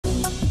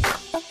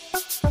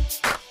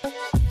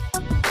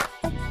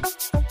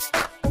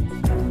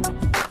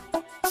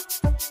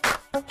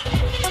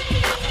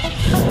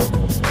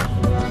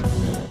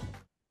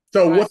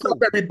So All right, what's up,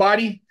 cool.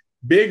 everybody?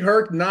 Big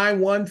Herc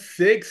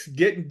 916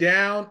 getting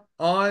down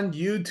on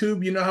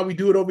YouTube. You know how we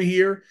do it over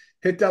here.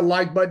 Hit that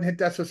like button, hit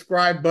that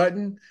subscribe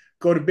button.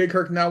 Go to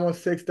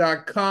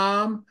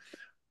bigherc916.com.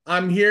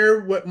 I'm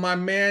here with my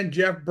man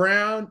Geoff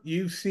Brown.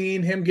 You've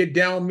seen him get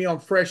down with me on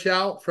Fresh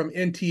Out from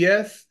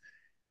NTS,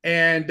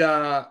 and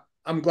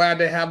I'm glad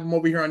to have him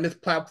over here on this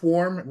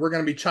platform. We're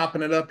going to be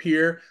chopping it up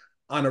here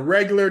on a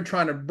regular,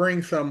 trying to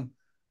bring some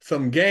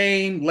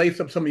game, lace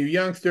up some of you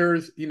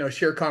youngsters,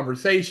 share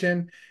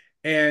conversation.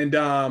 And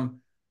I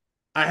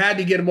had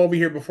to get him over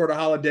here before the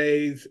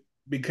holidays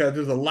because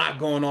there's a lot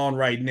going on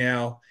right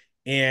now.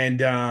 And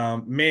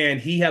man,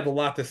 he has a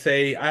lot to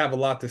say. I have a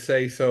lot to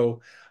say.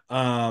 So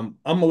I'm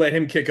gonna let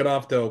him kick it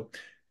off though.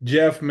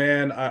 Geoff,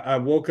 man, I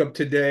woke up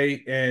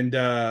today and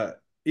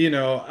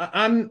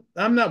I'm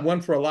not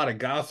one for a lot of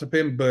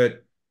gossiping,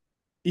 but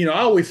I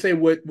always say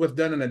what's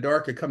done in the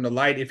dark could come to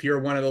light if you're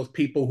one of those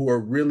people who are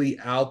really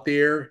out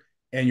there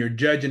and you're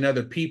judging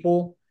other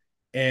people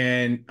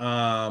and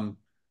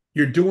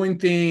you're doing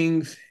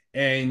things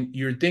and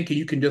you're thinking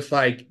you can just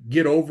like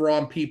get over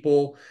on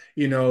people,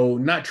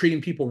 not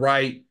treating people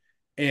right.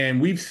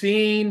 And we've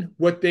seen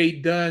what they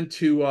done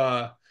to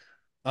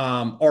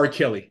R.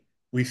 Kelly.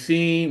 We've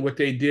seen what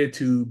they did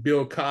to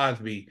Bill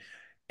Cosby.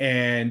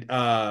 And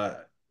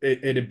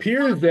it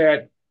appears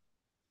that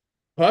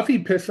Puffy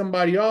pissed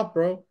somebody off,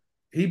 bro.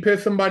 He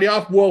pissed somebody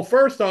off. Well,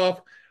 first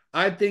off,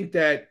 I think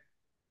that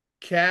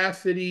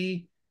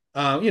Cassidy,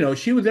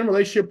 she was in a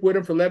relationship with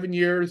him for 11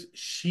 years.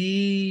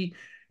 She,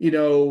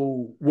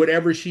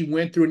 whatever she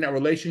went through in that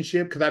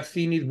relationship, because I've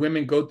seen these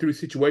women go through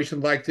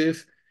situations like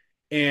this.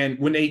 And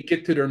when they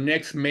get to their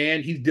next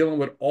man, he's dealing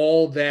with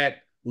all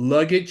that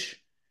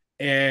luggage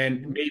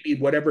and Mhm. maybe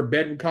whatever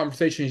bedroom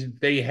conversations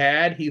they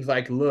had. He's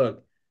like,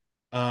 look,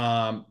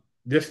 um,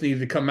 this needs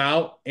to come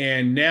out.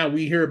 And now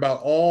we hear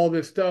about all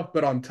this stuff,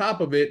 but on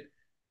top of it,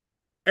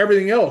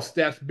 everything else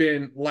that's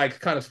been like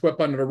kind of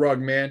swept under the rug,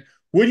 man.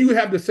 What do you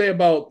have to say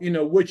about,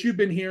 what you've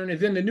been hearing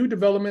is in the new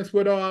developments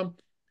with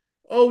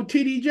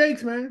TD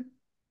Jakes, man?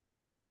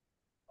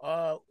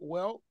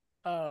 Well,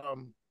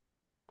 um,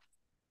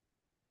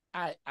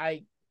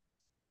 I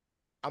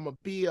I'm gonna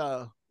be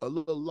a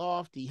little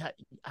lofty.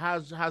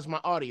 How's my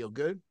audio?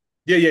 Good.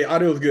 Yeah, yeah,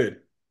 audio's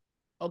good.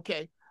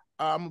 Okay.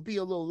 I'm gonna be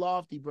a little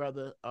lofty,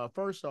 brother.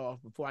 First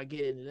off, before I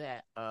get into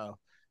that,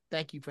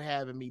 thank you for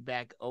having me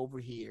back over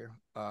here.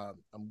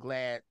 I'm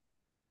glad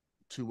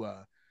to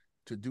uh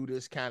to do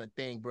this kind of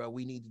thing, bro.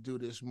 We need to do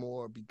this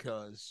more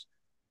because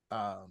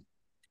um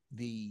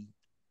the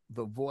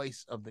the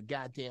voice of the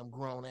goddamn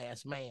grown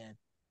ass man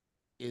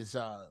is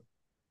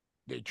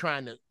they're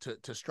trying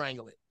to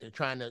strangle it. They're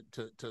trying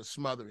to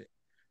smother it.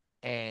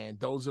 And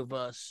those of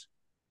us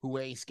who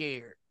ain't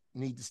scared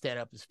need to stand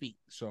up and speak.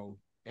 So,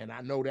 and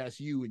I know that's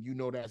you, and you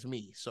know that's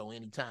me. So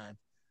anytime,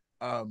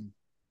 um,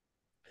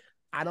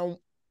 I don't,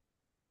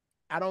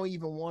 I don't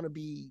even want to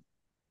be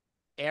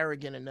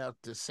arrogant enough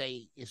to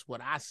say it's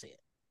what I said,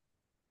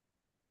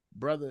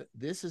 brother.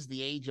 This is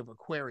the age of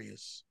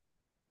Aquarius,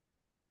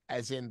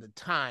 as in the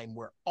time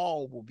where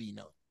all will be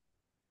known.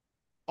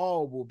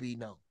 All will be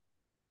known.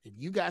 If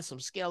you got some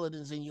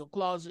skeletons in your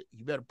closet,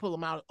 you better pull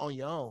them out on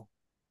your own.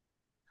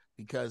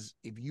 Because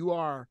if you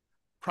are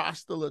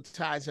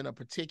proselytizing a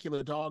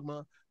particular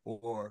dogma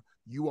or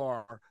you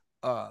are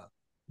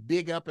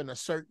big up in a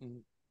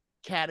certain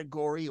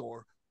category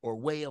or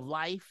way of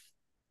life,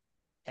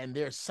 and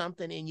there's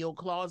something in your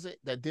closet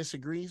that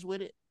disagrees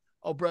with it,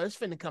 oh, bro, it's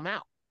finna come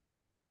out.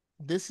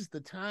 This is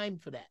the time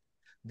for that.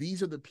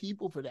 These are the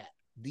people for that.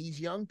 These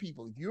young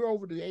people, if you're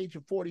over the age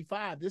of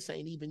 45, this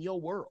ain't even your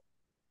world.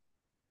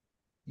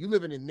 You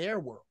living in their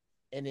world.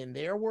 And in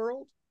their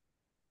world,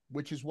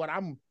 which is what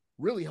I'm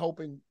really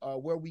hoping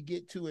where we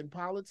get to in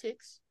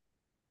politics,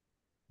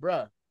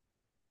 bruh.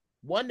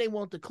 One, they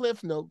want the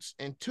cliff notes,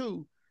 and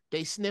two,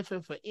 they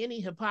sniffing for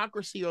any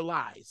hypocrisy or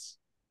lies.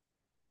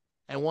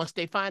 And once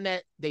they find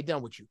that, they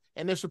done with you,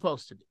 and they're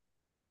supposed to be.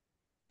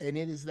 And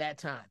it is that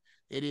time.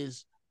 It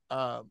is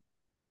uh,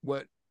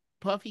 what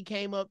Puffy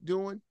came up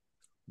doing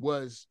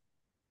was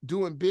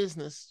doing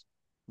business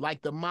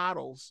like the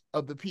models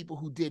of the people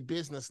who did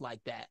business like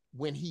that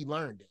when he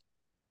learned it.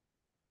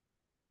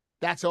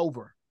 That's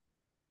over.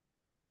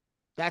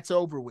 That's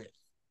over with.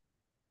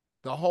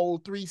 The whole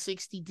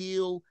 360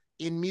 deal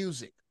in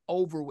music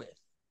over with.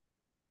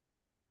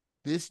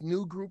 This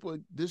new group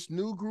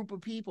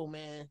of people,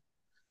 man.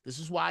 This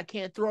is why I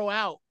can't throw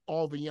out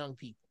all the young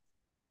people.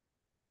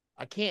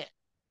 I can't,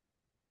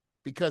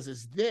 because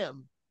it's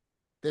them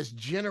that's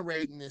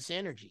generating this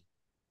energy.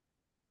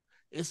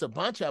 It's a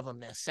bunch of them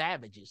that's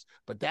savages,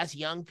 but that's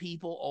young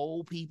people,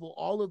 old people,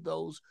 all of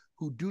those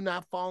who do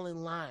not fall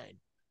in line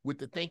with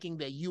the thinking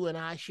that you and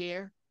I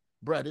share.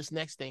 Bruh, this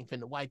next thing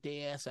finna wipe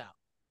their ass out.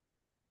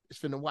 It's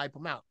finna wipe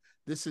them out.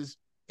 This is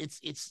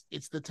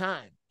it's the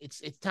time.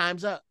 It's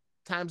time's up.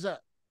 Time's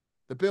up.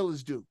 The bill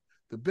is due.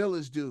 The bill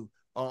is due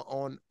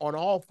on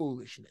all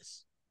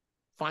foolishness,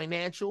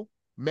 financial,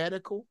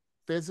 medical,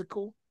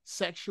 physical,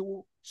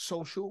 sexual,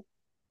 social,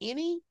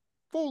 any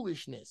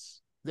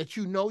foolishness. that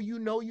you're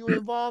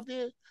involved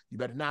in, you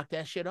better knock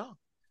that shit off.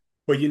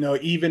 But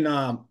even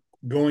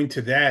going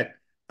to that,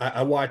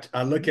 I look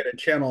Mm-hmm. at a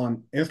channel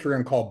on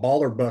Instagram called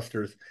Baller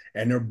Busters,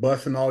 and they're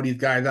busting all these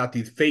guys out,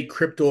 these fake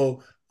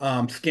crypto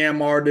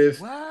scam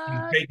artists, these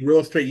What? fake real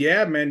estate.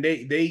 Yeah, man,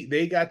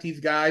 they got these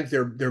guys,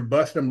 they're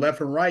busting them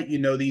left and right.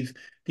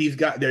 These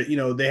guys,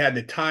 they had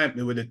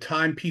there was a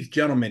timepiece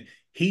gentleman.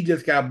 He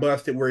just got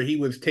busted where he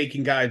was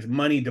taking guys'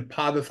 money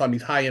deposits on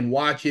these high-end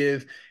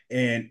watches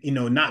and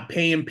not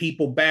paying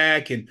people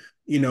back and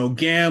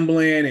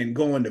gambling and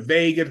going to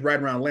Vegas,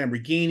 riding around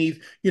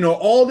Lamborghinis,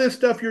 all this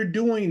stuff you're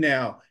doing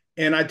now.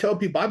 And I tell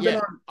people, I've been Yeah,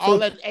 on all social.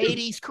 that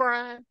 '80s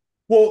crime.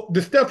 Well,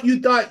 the stuff you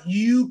thought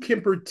you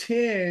can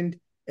pretend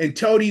and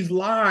tell these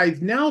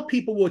lies, now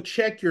people will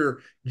check your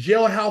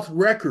jailhouse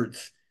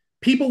records.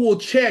 People will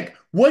check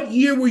what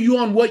year were you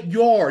on what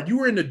yard? You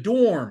were in the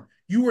dorm.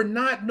 You were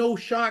not no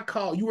shot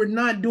call. You were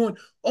not doing,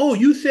 oh,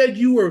 you said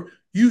you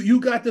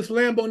got this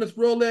Lambo and this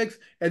Rolex,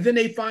 and then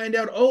they find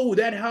out, oh,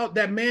 that house,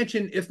 that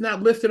mansion is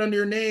not listed under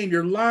your name.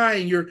 You're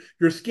lying, you're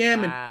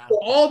scamming. So Wow.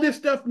 all this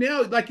stuff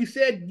now, like you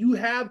said, you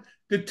have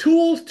the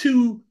tools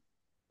to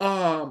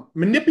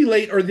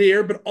manipulate are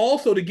there, but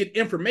also to get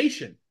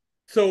information.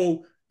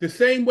 So the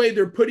same way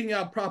they're putting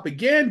out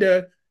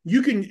propaganda,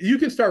 you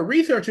can start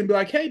researching and be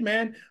like, hey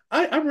man,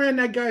 I ran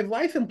that guy's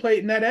license plate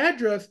and that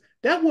address.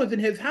 That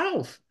wasn't his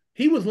house.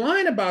 He was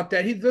lying about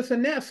that. He's this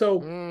and that. So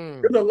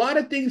Mm. there's a lot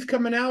of things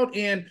coming out,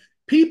 and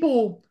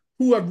people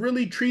who have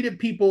really treated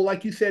people,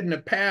 like you said in the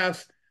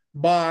past,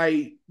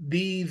 by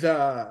these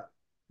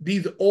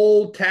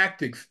old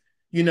tactics,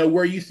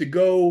 where you used to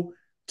go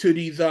to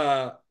these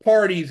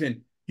parties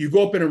and you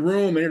go up in a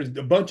room and there's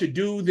a bunch of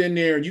dudes in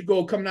there and you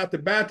go coming out the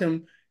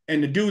bathroom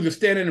and the dudes are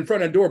standing in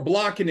front of the door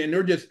blocking it and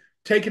they're just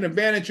taking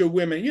advantage of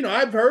women.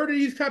 I've heard of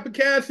these type of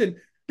cats and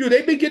dude,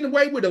 they've been getting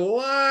away with a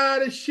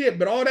lot of shit,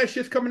 but all that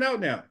shit's coming out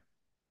now.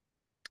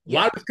 A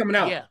lot Yeah, of it's coming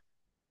out. yeah.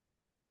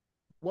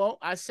 Well,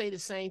 I say the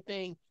same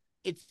thing.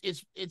 It's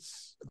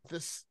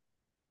this.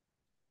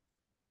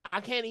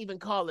 I can't even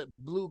call it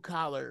blue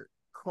collar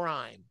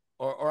crime,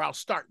 or I'll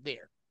start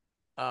there.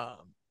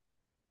 Um,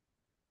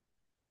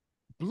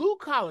 Blue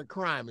collar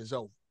crime is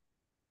over.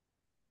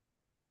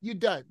 You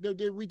done.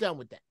 We done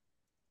with that.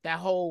 That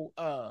whole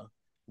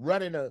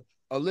running a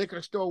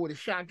liquor store with a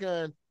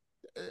shotgun,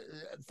 uh,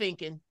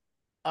 thinking,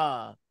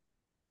 uh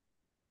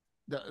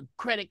the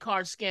credit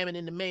card scamming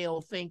in the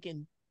mail,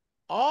 thinking,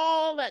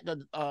 all that,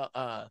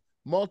 the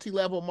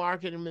multi-level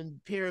marketing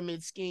and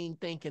pyramid scheme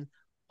thinking,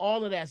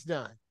 all of that's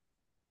done.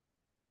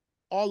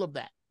 All of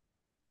that.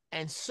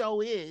 And so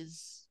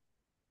is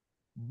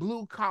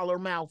blue collar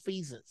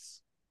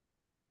malfeasance.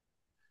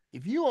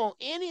 If you on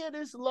any of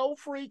this low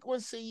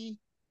frequency,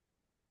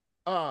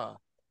 uh,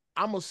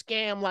 I'm a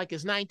scam like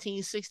it's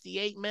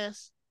 1968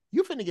 mess,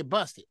 you finna get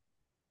busted.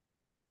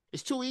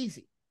 It's too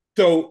easy.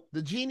 So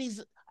The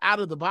genie's out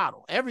of the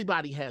bottle.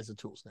 Everybody has the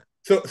tools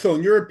now. so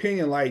in your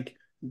opinion, like,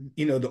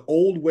 the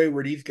old way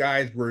where these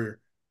guys were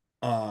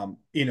kind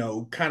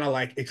of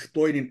like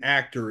exploiting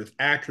actors,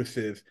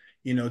 actresses,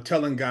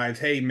 telling guys,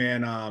 hey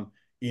man,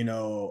 you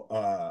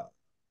know,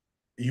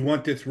 you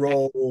want this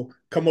role,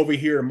 come over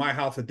here in my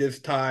house at this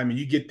time, and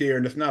you get there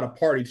and it's not a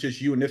party, it's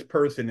just you and this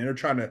person, and they're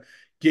trying to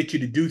get you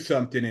to do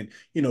something.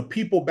 And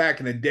people back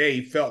in the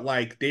day felt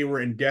like they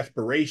were in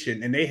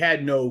desperation and they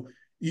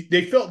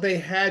felt they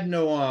had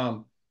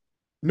no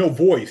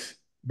voice.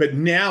 But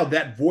now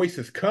that voice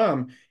has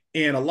come,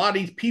 and a lot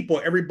of these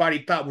people,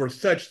 everybody thought were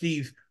such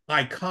these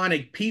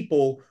iconic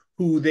people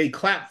who they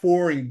clap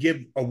for and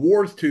give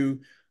awards to.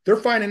 They're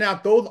finding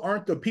out those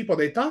aren't the people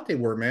they thought they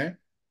were, man.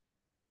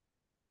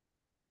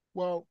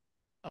 Well,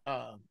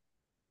 uh,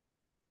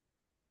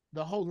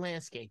 the whole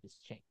landscape has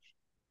changed.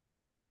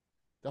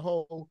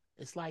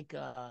 It's like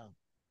um,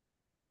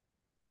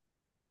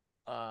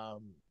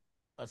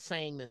 a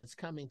saying that's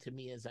coming to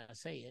me as I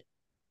say it: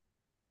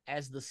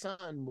 as the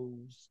sun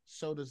moves,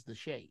 so does the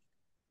shade.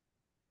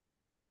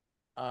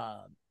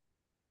 Uh,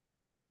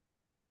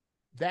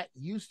 that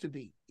used to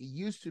be. It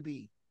used to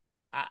be.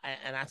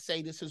 And I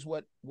say this is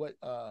what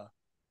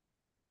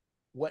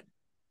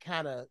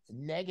kind of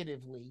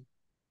negatively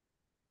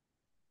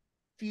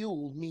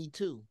fueled me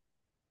too,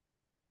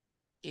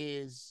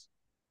 is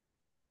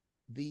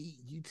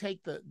you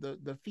take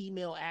the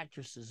female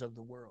actresses of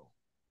the world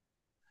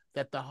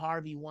that the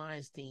Harvey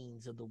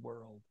Weinsteins of the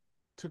world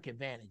took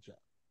advantage of.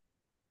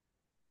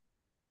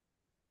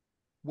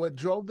 What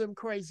drove them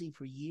crazy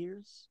for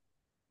years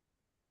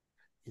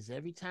is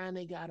every time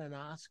they got an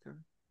Oscar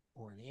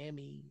or an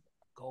Emmy,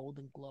 a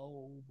Golden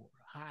Globe, or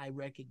high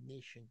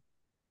recognition,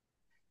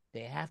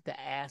 they have to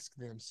ask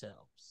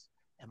themselves,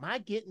 am I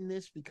getting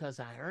this because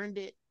I earned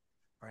it?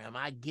 Or am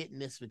I getting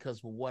this because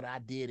of what I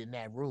did in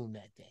that room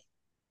that day?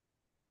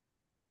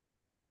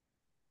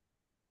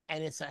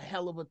 And it's a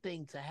hell of a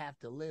thing to have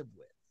to live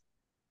with.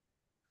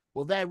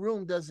 Well, that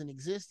room doesn't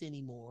exist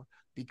anymore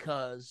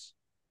because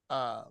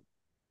uh,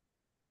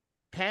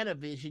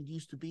 Panavision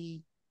used to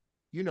be,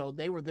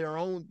 they were their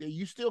own.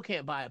 You still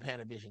can't buy a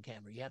Panavision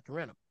camera. You have to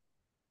rent them.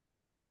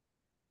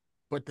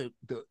 But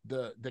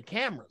the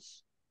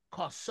cameras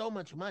cost so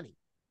much money,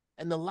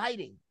 and the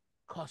lighting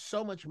costs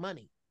so much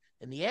money,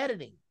 and the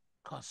editing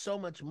costs so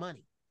much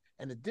money,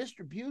 and the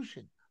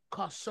distribution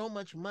costs so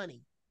much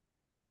money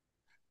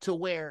to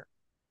where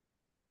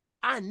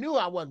I knew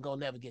I wasn't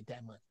gonna never get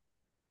that money.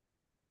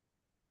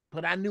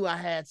 But I knew I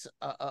had.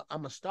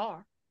 I'm a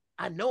star.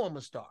 I know I'm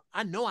a star.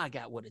 I know I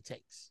got what it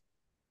takes.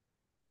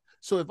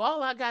 So if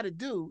all I got to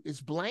do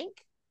is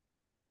blank,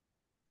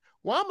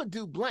 well, I'm gonna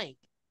do blank,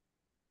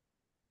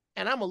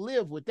 and I'm gonna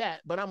live with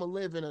that. But I'm gonna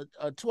live in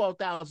a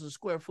 12,000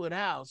 square foot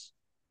house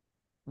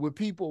with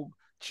people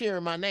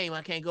cheering my name.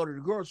 I can't go to the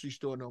grocery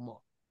store no more.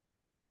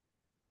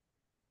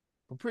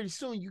 But pretty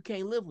soon you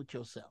can't live with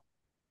yourself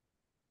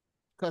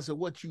because of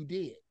what you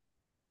did.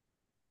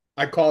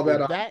 I call So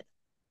that that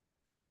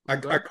I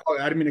call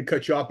it, I didn't mean to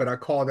cut you off, but I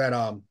call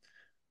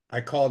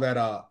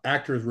that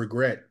actor's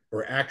regret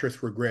or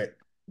actress regret.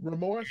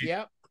 remorse,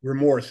 yep.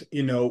 Remorse,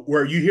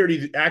 where you hear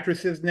these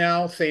actresses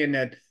now saying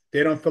that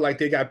they don't feel like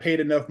they got paid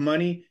enough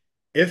money.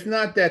 It's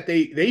not that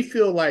they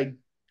feel like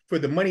for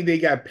the money they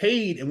got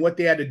paid and what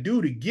they had to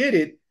do to get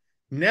it,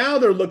 now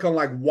they're looking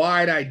like,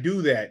 why'd I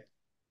do that?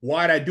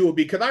 Why'd I do it?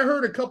 Because I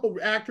heard a couple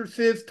of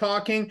actresses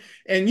talking,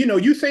 and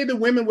you say the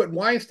women with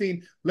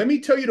Weinstein. Let me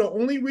tell you, the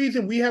only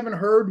reason we haven't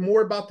heard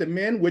more about the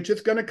men, which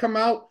is going to come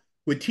out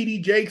with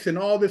TD Jakes and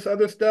all this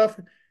other stuff,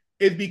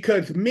 is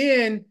because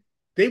men,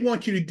 they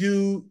want you to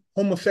do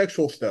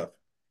homosexual stuff.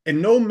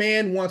 And no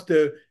man wants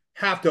to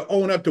have to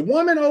own up to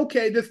woman.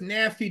 Okay, this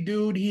nasty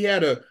dude, he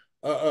had a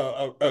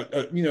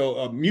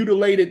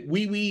mutilated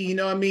wee wee, you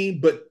know what I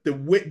mean? But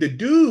the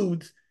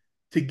dudes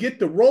to get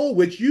the role,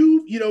 which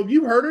you've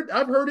heard it,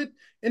 I've heard it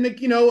in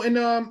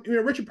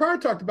the Richard Pryor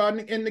talked about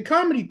in the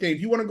comedy thing.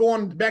 If you want to go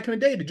on back in the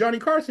day, the Johnny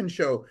Carson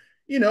show,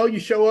 you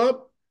show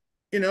up,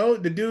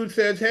 the dude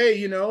says,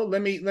 hey,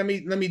 let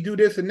me do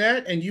this and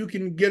that, and you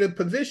can get a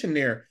position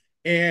there.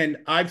 And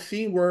I've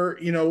seen where,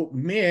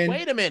 men.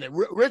 Wait a minute.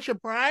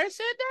 Richard Pryor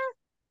said that?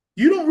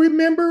 You don't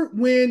remember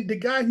when the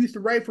guy who used to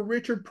write for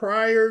Richard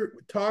Pryor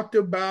talked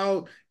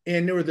about,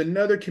 and there was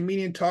another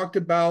comedian talked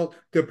about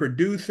the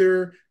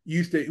producer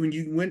used to, when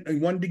you went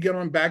and wanted to get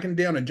on back in the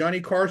day on a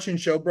Johnny Carson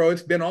show, bro,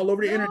 it's been all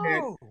over the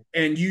internet. No.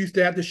 And you used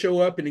to have to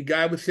show up, and the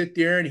guy would sit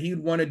there and he'd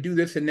want to do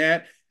this and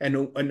that.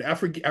 And I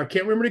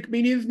can't remember the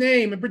comedian's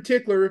name in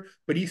particular,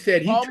 but he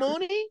said Paul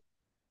Mooney?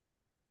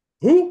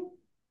 who?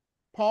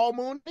 Paul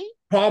Mooney?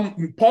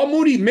 Paul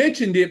Mooney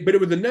mentioned it, but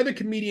it was another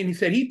comedian. He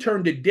said he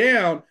turned it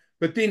down.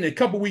 But then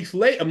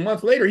a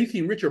month later, he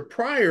seen Richard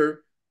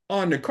Pryor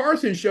on the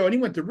Carson show, and he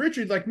went to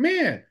Richard. He's like,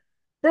 man,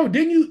 bro,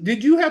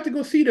 did you have to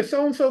go see the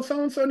so and so?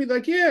 And he's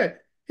like, yeah.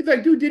 He's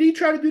like, dude, did he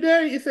try to do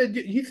that? He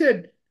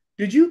said,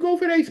 did you go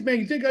for that? He said, man,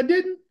 you think I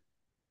didn't?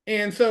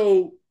 And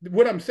so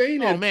what I'm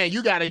saying Oh is, man,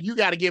 you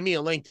gotta give me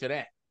a link to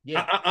that.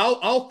 Yeah.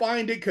 I'll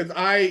find it because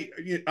I've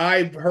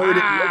heard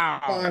it multiple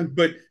Wow. times,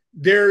 but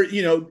they're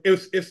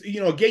it's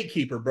a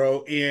gatekeeper,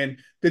 bro. And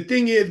the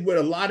thing is with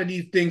a lot of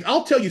these things,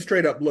 I'll tell you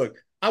straight up. Look,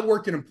 I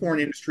worked in the porn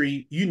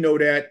industry. You know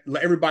that.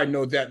 Everybody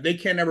knows that. They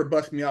can't ever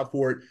bust me out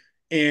for it.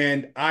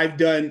 And I've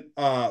done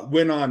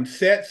went on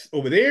sets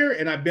over there,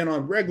 and I've been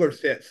on regular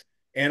sets,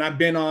 and I've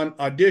been on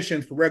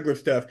auditions for regular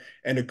stuff.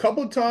 And a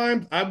couple of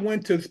times I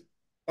went to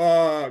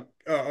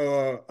auditions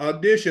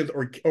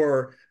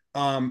or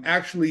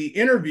actually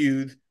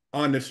interviews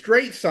on the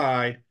straight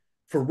side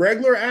for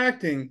regular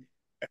acting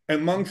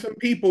among some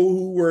people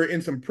who were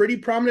in some pretty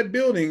prominent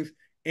buildings.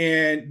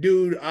 And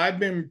dude, I've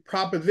been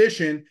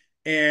propositioned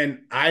and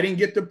I didn't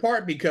get the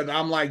part because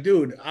I'm like,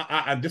 dude,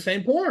 I this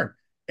ain't porn.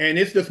 And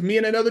it's just me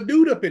and another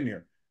dude up in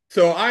there.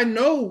 So I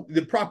know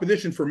the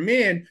proposition for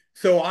men.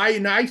 So I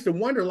used to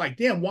wonder, like,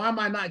 damn, why am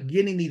I not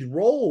getting these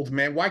roles,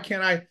 man? Why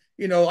can't I?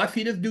 I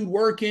see this dude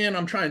working.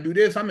 I'm trying to do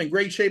this. I'm in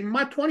great shape. In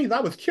my 20s,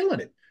 I was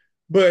killing it.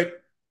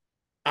 But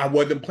I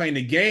wasn't playing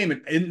the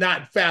game. And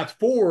not fast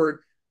forward,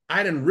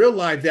 I didn't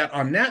realize that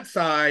on that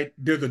side,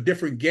 there's a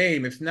different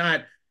game. It's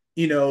not,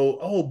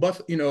 oh,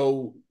 bust,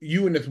 you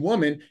and this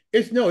woman.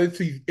 It's no,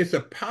 it's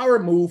a power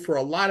move for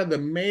a lot of the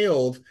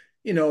males,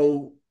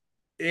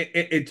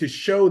 to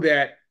show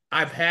that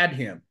I've had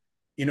him.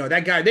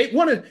 That guy, they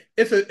want to,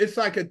 it's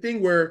like a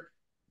thing where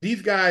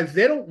these guys,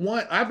 they don't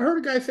want, I've heard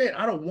a guy say,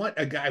 I don't want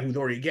a guy who's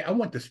already gay. I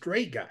want the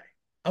straight guy.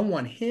 I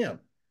want him.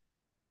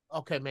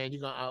 Okay, man,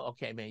 you're gonna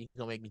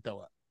make me throw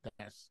up.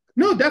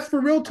 No, that's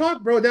for real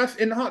talk, bro. That's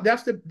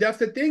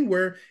the thing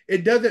where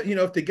it doesn't,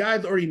 if the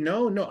guys already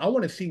know, no, I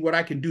want to see what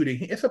I can do to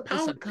him. It's a It's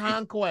power. a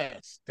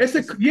conquest. It's a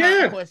It's a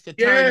yes, conquest to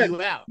turn yes,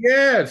 you out.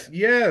 yes,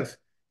 yes,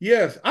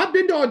 yes. I've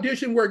been to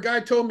audition where a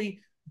guy told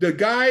me the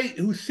guy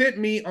who sent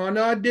me on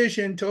the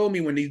audition told me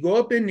when you go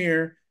up in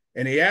there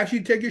and they ask you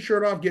to take your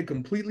shirt off, get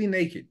completely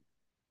naked.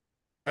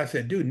 I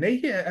said, dude,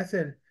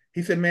 naked.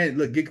 He said, man,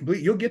 look, get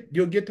complete. You get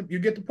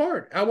the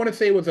part. I want to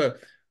say it was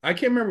I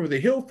can't remember, it was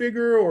a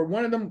Hilfiger or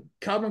one of them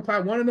Calvin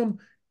Klein, one of them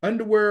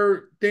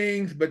underwear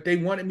things, but they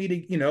wanted me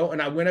to, and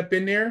I went up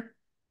in there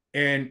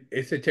and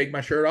it said, take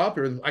my shirt off.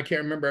 There was, I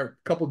can't remember, a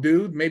couple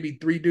dudes, maybe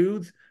three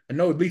dudes. I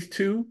know at least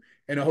two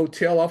in a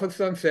hotel off of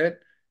Sunset.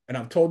 And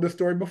I've told this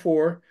story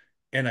before.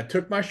 And I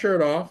took my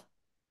shirt off,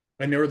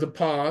 and there was a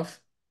pause,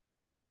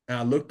 and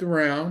I looked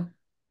around,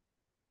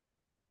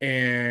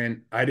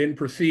 and I didn't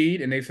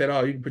proceed. And they said,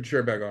 "Oh, you can put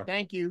your shirt back on."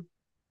 Thank you.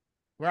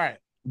 Right.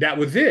 That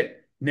was it.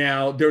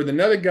 Now there was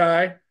another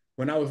guy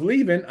when I was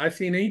leaving. I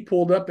seen him, he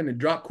pulled up in a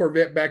drop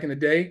Corvette back in the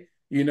day.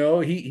 You know,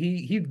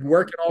 he's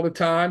working all the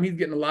time. He's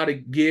getting a lot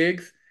of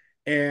gigs,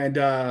 and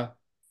I'm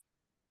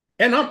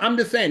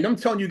just saying, I'm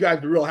telling you guys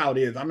the real how it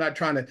is. I'm not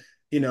trying to,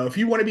 if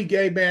you want to be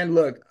gay, man,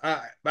 look,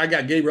 I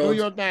got gay Do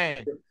relatives. your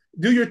thing.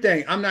 Do your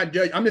thing. I'm not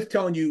judging. I'm just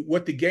telling you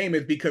what the game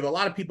is because a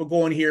lot of people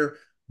go in here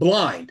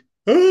blind.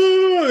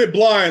 Oh, they're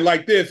blind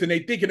like this, and they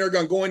thinking they're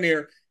gonna go in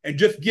there and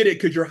just get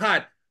it because you're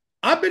hot.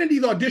 I've been in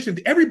these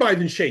auditions.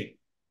 Everybody's in shape.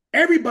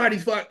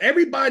 Everybody's like,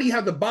 everybody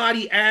has a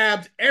body,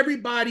 abs.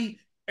 Everybody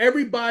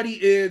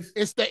is.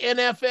 It's the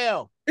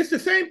NFL. It's the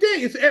same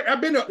thing. It's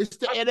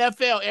the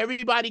NFL.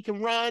 Everybody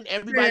can run.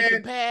 Everybody can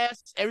Man,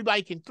 pass.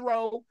 Everybody can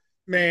throw.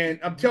 man,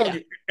 I'm telling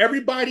you,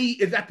 everybody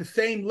is at the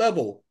same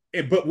level.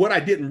 But what I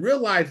didn't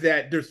realize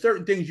that there's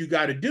certain things you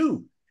got to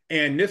do.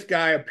 And this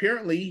guy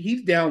apparently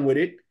he's down with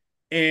it,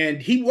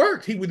 and he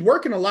works. He was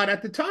working a lot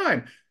at the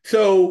time.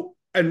 So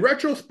in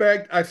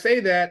retrospect, I say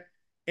that,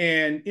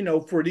 and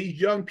for these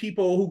young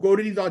people who go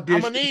to these I'm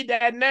gonna auditions, need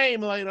that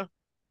name later.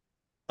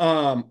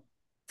 um,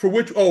 for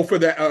which for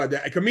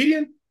the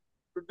comedian.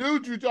 The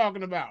dude you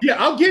talking about. Yeah,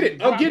 I'll get Who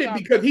it. I'll get dropped it out.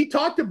 because he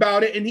talked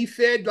about it and he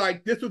said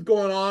like this was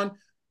going on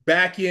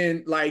back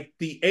in like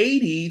the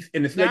 80s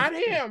and it's like Not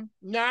him.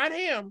 Not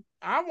him.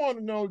 I want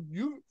to know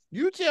you.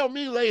 You tell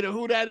me later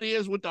who that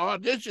is with the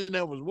audition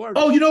that was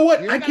working. oh, you know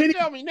what? You I ain't gotta can't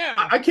tell me now.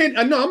 I can't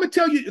I know I'm gonna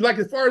tell you like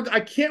as far as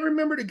I can't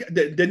remember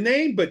the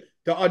name, but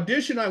the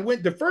audition I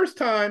went the first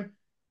time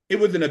it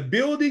was in a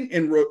building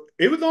in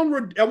it was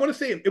on I want to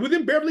say it was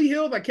in Beverly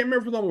Hills. I can't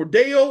remember if it was on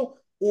Rodeo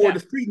or Yeah. the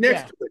street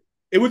next Yeah. to it.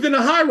 It was in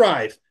a high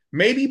rise,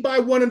 maybe by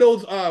one of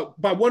those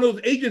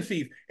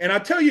agencies. And I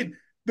tell you,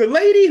 the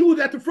lady who was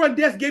at the front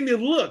desk gave me a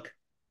look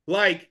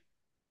like,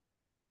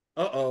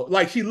 uh-oh.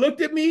 Like she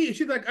looked at me and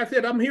she's like, I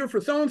said, I'm here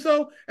for so and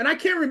so. And I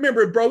can't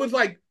remember it, bro. It was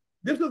like,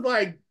 this was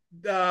like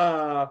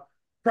uh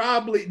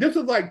probably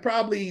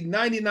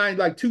 99,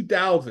 like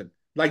 2000,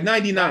 like Right.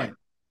 99.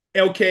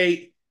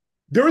 Okay.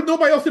 There was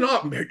nobody else in the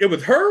office. It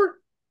was her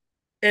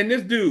and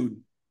this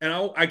dude. And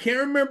I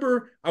can't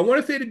remember. I want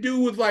to say the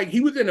dude was like,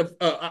 he was in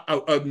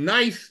a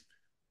nice,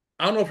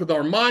 I don't know if it was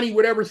Armani,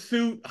 whatever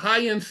suit,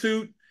 high-end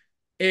suit.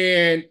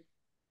 And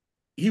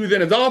he was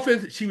in his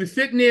office. She was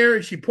sitting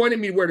there. She pointed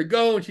me where to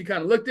go, and she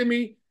kind of looked at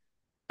me.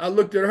 I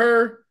looked at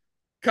her.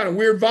 Kind of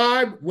weird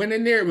vibe. Went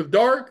in there. It was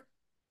dark.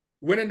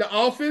 Went in the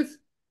office.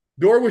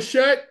 Door was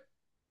shut,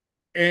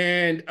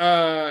 and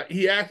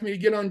he asked me to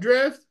get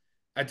undressed.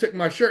 I took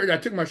my shirt. I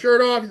took my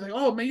shirt off. He's like,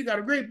 "Oh man, you got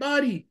a great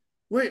body.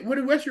 Wait,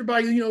 what's your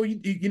body?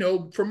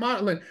 For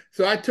modeling."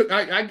 So I got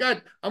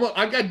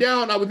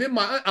down. I was in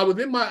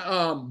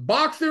my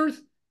boxers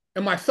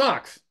and my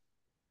socks,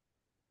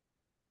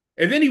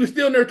 and then he was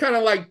still in there, kind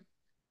of like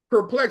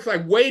perplexed,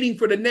 like waiting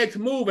for the next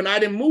move, and I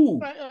didn't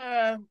move.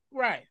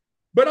 Right.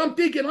 But I'm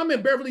thinking I'm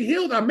in Beverly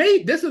Hills. I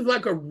made this is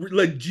like a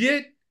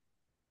legit,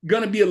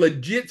 gonna be a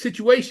legit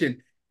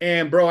situation.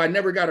 And bro, I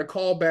never got a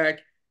call back.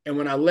 And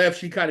when I left,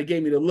 she kind of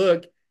gave me the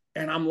look,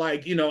 and I'm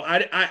like,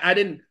 I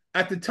didn't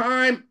at the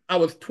time. I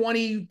was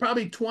 20,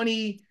 probably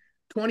 20,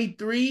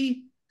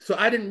 23, so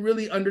I didn't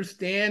really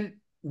understand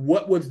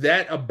what was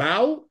that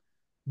about.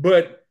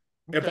 But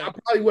if I Okay.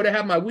 probably would have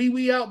had my wee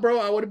wee out, bro,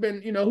 I would have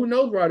been, who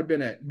knows where I'd have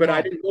been at. But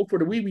I Bro, didn't go for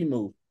the wee wee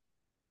move.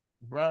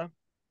 bruh,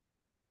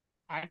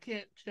 I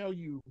can't tell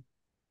you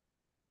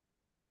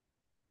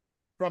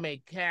from a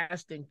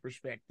casting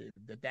perspective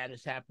that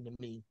has happened to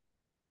me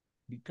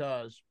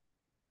because,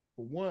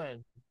 for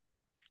one,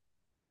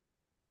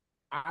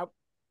 I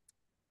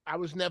I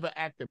was never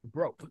active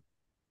broke,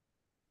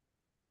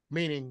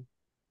 meaning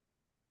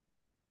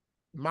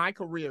my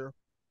career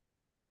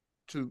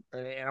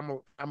and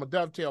I'm a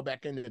dovetail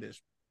back into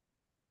this.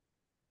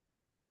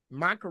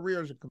 My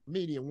career as a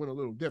comedian went a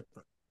little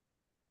different.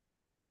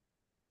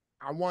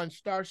 I won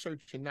Star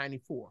Search in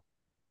 '94.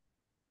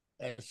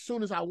 As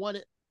soon as I won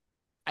it,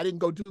 I didn't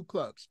go do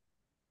clubs.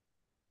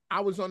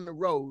 I was on the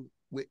road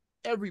with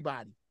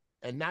everybody,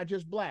 and not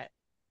just black,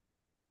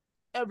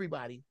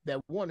 everybody that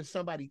wanted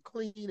somebody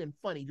clean and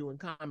funny doing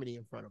comedy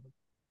in front of them.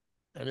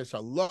 And it's a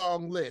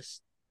long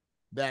list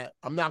that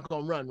I'm not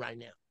going to run right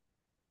now.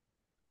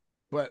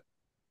 But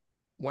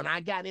when I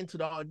got into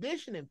the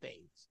auditioning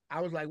phase,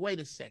 I was like, wait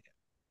a second.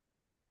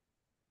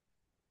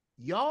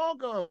 Y'all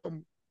going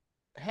to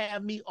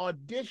have me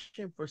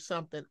audition for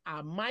something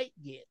I might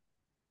get,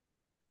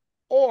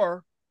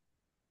 or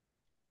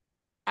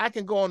I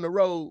can go on the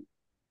road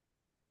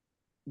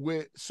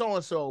with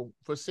so-and-so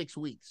for 6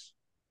 weeks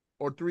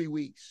or 3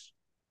 weeks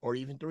or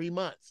even 3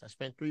 months. I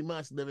spent 3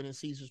 months living in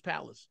Caesar's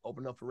Palace,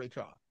 opened up for Ray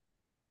Charles.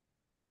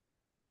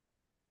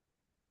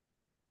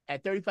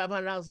 At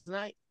 $3,500 a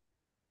night,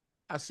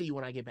 I'll see you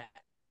when I get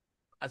back.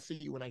 I'll see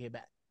you when I get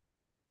back.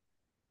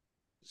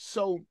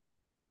 So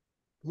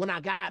when I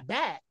got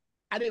back,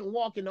 I didn't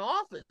walk in the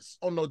office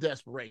on no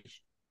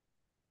desperation.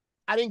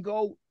 I didn't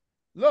go,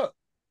 look,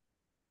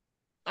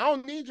 I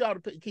don't need y'all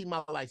to keep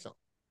my lights on.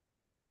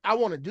 I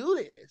want to do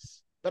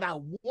this, but I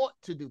want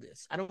to do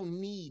this. I don't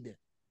need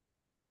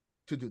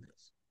to do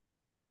this.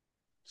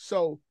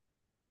 So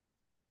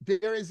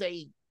there is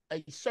a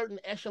certain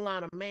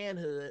echelon of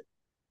manhood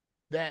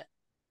that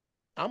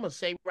I'm going to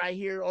say right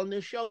here on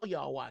this show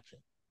y'all watching.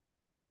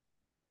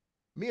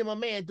 Me and my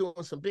man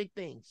doing some big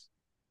things.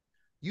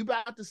 You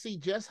about to see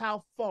just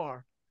how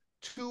far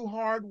two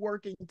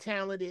hardworking,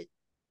 talented,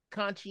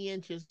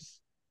 conscientious,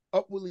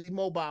 upwardly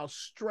mobile,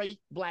 straight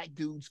black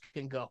dudes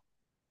can go.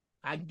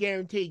 I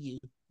guarantee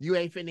you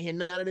ain't finna hear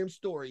none of them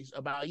stories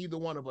about either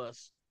one of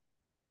us.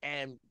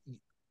 And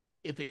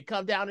if it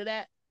come down to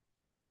that,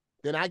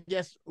 then I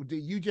guess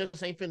you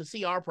just ain't finna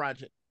see our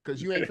project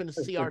because you ain't finna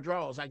see our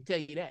draws. I can tell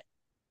you that.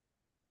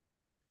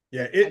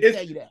 Yeah, I can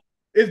tell you that.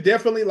 it's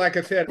definitely like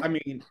I said. I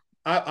mean,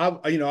 I've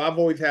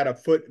always had a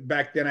foot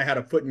back then. I had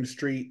a foot in the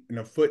street and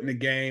a foot in the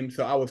game,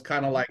 so I was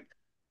kind of like,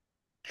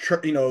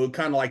 kind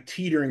of like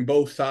teetering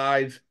both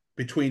sides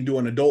between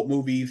doing adult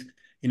movies,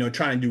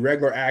 trying to do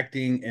regular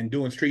acting and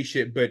doing street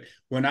shit. But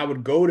when I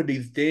would go to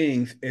these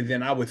things and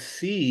then I would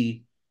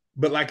see,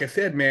 but like I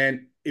said,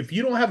 man, if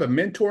you don't have a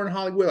mentor in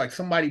Hollywood, like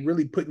somebody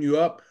really putting you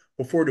up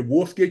before the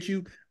wolves get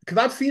you, because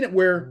I've seen it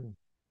where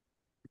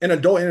in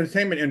adult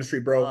entertainment industry,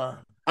 bro,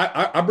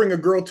 I bring a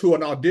girl to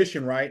an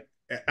audition, right?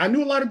 I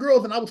knew a lot of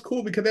girls and I was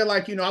cool because they're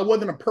like, I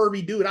wasn't a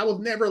pervy dude. I was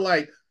never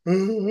like, some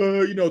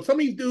of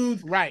these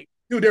dudes, right.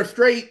 dude, they're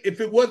straight. If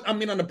it was, I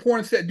mean, on the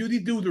porn set, dude,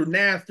 these dudes are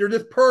nasty. They're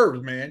just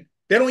pervs, man.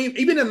 They don't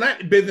even in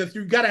that business,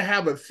 you got to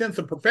have a sense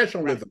of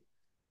professionalism. Right.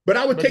 But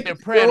I would But take they're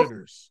this girl,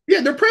 predators.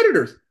 yeah, they're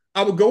predators.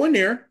 I would go in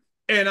there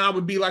and I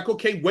would be like,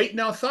 okay, waiting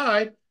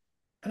outside.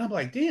 And I'm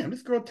like, damn,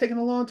 this girl taking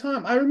a long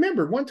time. I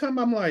remember one time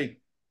I'm like,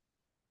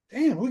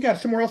 damn, we got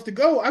somewhere else to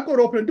go. I go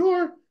to open the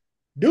door.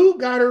 Dude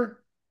got her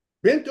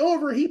bent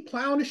over. He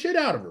plowing the shit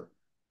out of her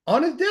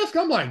on his desk.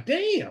 I'm like,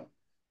 damn.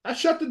 I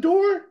shut the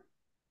door.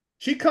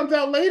 She comes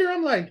out later.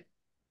 I'm like,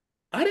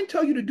 I didn't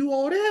tell you to do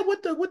all that.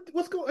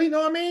 What's going? You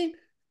know what I mean?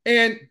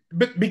 And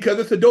but because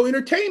it's adult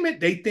entertainment,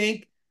 they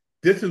think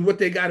this is what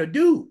they got to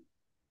do.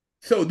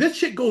 So this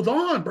shit goes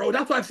on, bro.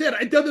 That's why I said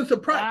it doesn't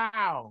surprise.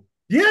 Wow.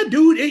 Yeah,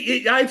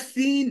 dude. I've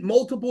seen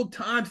multiple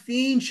times,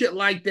 seen shit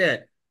like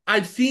that.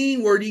 I've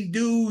seen where these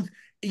dudes,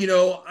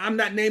 I'm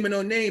not naming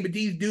no name, but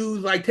these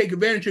dudes like take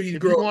advantage of these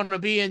If you girls. want to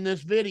be in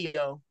this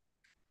video,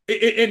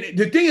 And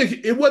the thing is,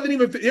 it wasn't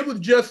even. It was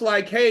just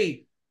like,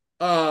 hey,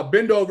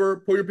 bend over,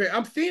 pull your pants.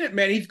 I'm seeing it,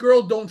 man. These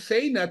girls don't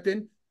say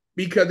nothing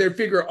because they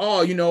figure,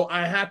 oh,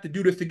 I have to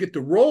do this to get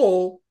the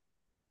role.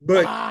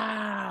 But yeah,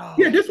 wow.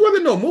 this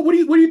wasn't no. What do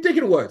you think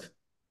it was?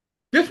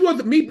 This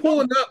wasn't me No,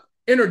 pulling up,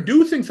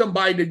 introducing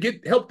somebody to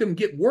help them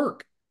get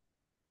work.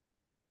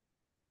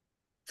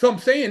 So I'm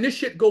saying this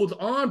shit goes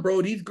on,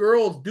 bro. These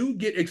girls do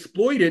get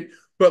exploited.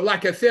 But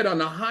like I said,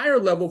 on a higher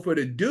level for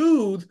the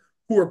dudes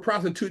who are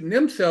prostituting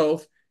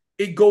themselves,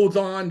 it goes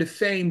on the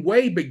same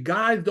way. But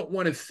guys don't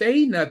want to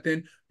say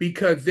nothing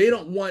because they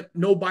don't want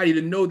nobody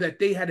to know that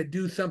they had to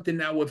do something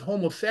that was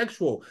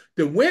homosexual.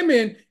 The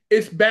women,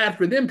 it's bad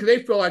for them because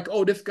they feel like,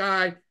 oh, this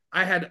guy,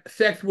 I had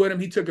sex with him,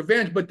 he took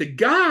advantage. But the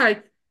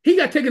guy, he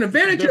got taken it's a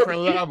advantage of.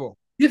 different level.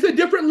 It's a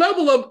different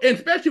level of, and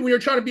especially when you're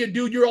trying to be a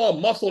dude, you're all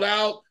muscled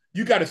out,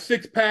 you got a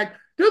six pack.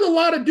 There's a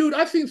lot of dudes.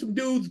 I've seen some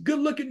dudes, good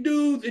looking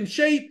dudes in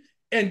shape,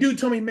 and dude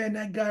told me, man,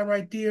 that guy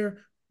right there,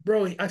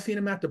 bro, I seen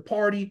him at the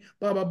party,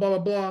 blah, blah, blah,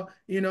 blah, blah.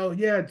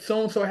 Yeah,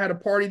 so and so had a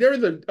party. There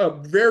was a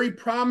very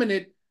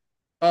prominent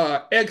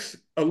ex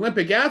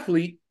Olympic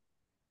athlete,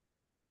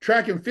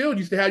 track and field,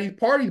 used to have these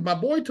parties my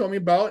boy told me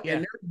about, and Yeah.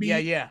 there would Yeah.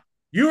 be, Yeah.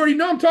 you already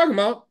know I'm talking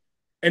about.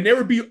 And there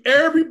would be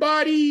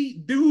everybody,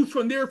 dudes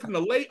from there, from the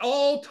late,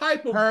 all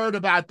type of. Heard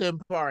about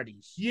them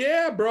parties.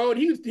 Yeah, bro. And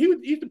he used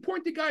to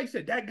point the guy. He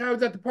said, that guy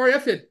was at the party. I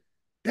said,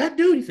 that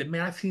dude. He said,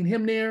 man, I seen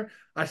him there.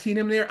 I seen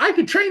him there. I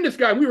could train this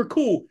guy. We were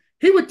cool.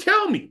 He would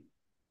tell me.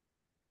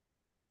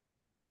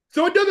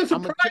 So it doesn't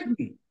I'm surprise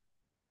me.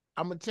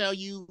 gonna tell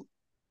you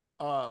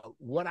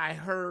what I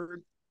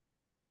heard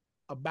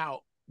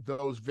about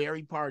those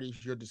very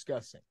parties you're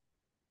discussing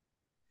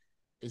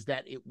is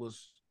that it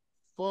was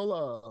full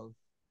of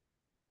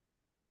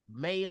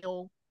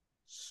male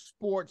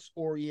sports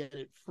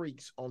oriented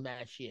freaks on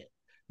that shit,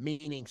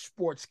 meaning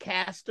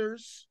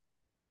sportscasters,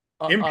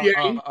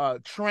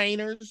 NBA.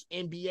 trainers,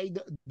 NBA.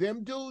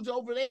 Them dudes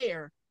over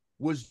there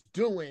was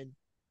doing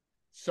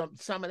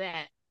some of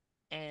that,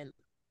 and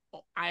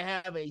I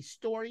have a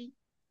story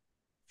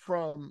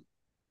from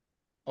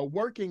a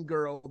working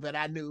girl that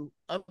I knew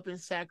up in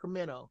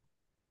Sacramento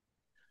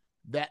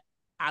that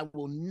I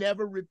will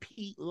never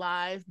repeat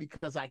live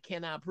because I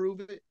cannot prove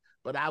it,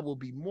 but I will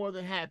be more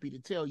than happy to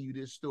tell you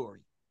this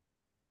story.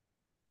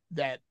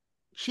 That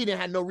she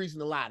didn't have no reason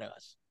to lie to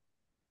us.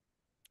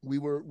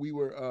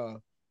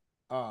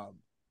 I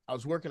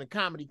was working a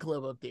comedy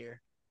club up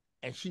there,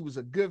 and she was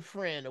a good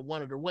friend of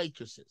one of the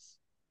waitresses.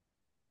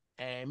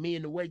 And me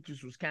and the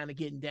waitress was kind of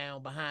getting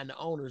down behind the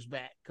owner's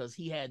back because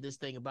he had this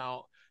thing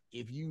about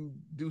if you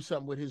do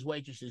something with his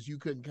waitresses, you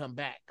couldn't come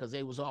back because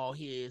they was all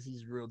his.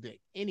 He's a real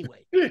dick.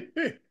 Anyway,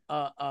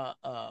 uh, uh,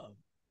 uh,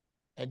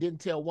 and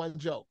didn't tell one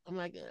joke. I'm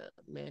like,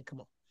 man,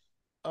 come on.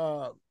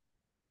 Uh,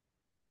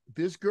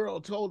 this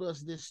girl told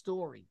us this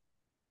story.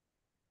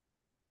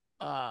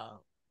 Uh,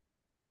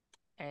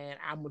 and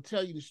I'm gonna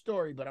tell you the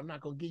story, but I'm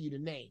not gonna give you the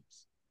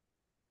names.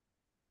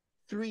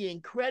 Three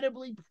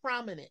incredibly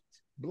prominent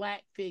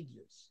black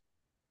figures,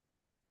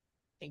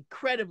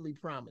 incredibly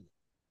prominent.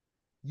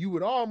 You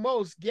would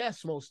almost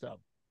guess most of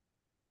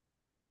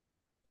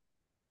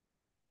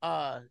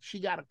them. She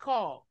got a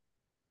call.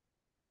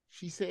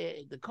 She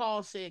said the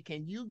call said,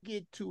 "Can you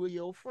get two of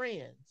your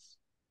friends?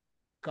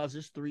 Because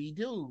it's three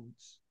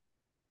dudes.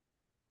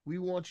 We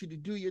want you to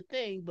do your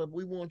thing, but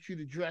we want you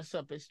to dress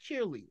up as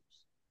cheerleaders."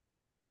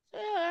 Yeah,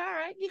 all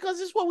right,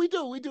 because it's what we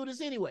do. We do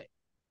this anyway.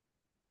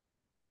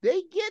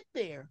 They get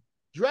there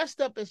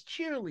dressed up as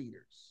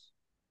cheerleaders,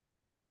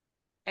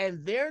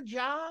 and their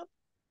job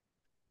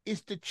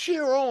is to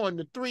cheer on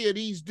the three of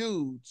these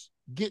dudes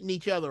getting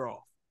each other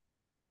off.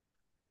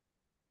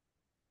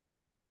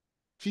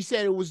 She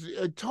said it was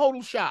a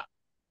total shock.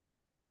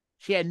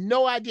 She had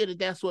no idea that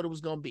that's what it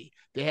was going to be.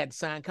 They had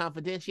signed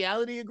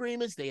confidentiality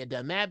agreements. They had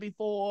done that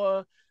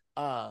before.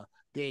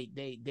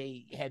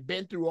 They had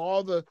been through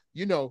all the,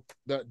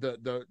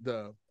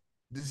 the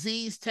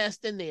disease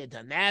testing. They had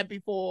done that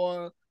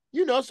before.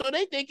 So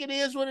they think it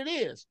is what it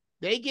is.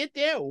 They get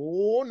there.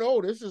 Oh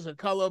no, this is a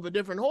color of a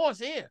different horse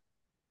here.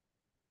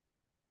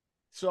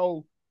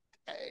 So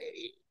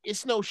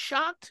it's no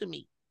shock to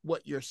me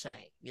what you're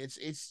saying.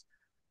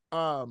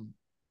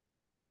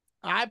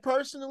 I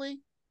personally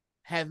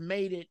have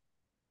made it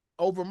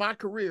over my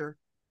career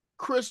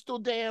crystal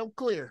damn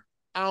clear.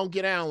 I don't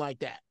get down like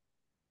that.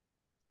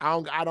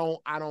 I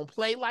don't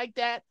play like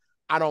that.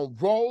 I don't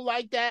roll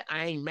like that.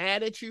 I ain't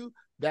mad at you.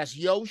 That's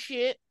your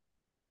shit.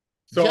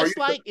 So Just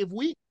like if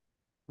we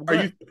are go you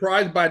ahead.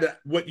 surprised by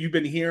what you've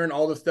been hearing,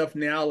 all the stuff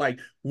now? Like,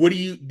 what do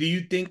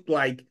you think,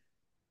 like,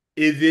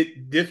 is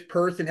it this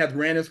person has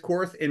ran his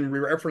course in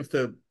reference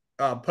to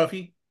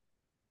Puffy?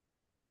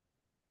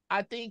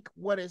 I think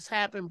what has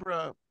happened,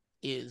 bro,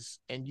 is,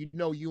 and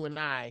you and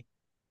I,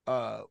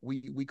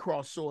 we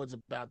cross swords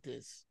about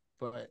this,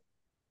 but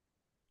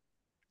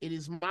it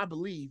is my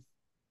belief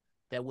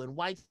that when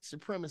white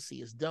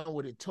supremacy is done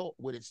with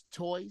its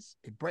toys,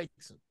 it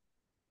breaks them.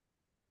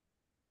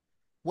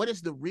 What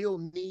is the real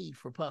need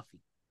for Puffy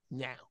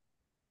now?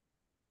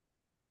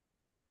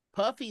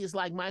 Puffy is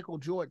like Michael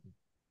Jordan.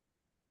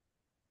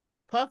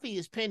 Puffy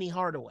is Penny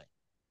Hardaway.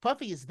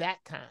 Puffy is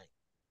that kind.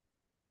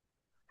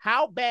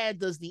 How bad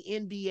does the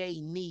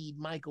NBA need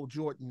Michael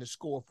Jordan to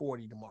score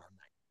 40 tomorrow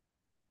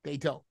night? They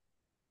don't.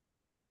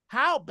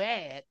 How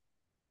bad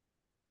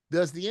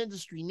does the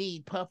industry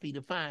need Puffy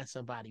to find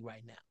somebody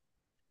right now?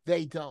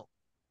 They don't.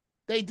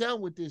 They done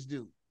with this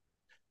dude.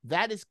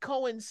 That is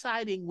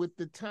coinciding with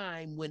the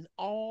time when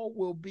all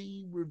will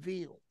be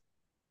revealed.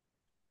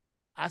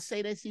 I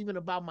say this even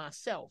about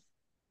myself.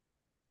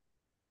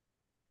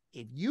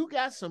 If you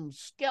got some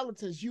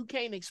skeletons you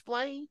can't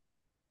explain,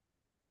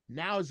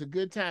 now is a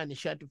good time to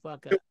shut the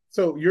fuck up.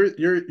 So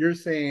you're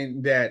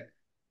saying that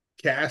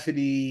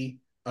Cassidy,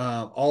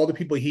 all the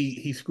people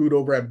he screwed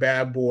over at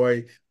Bad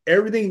Boy,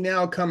 everything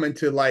now coming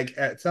to like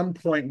at some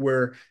point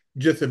where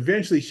just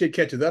eventually shit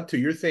catches up to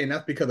you. You're saying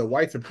that's because of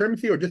white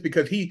supremacy, or just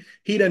because he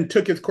done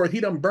took his course,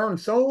 he done burned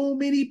so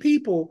many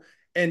people,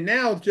 and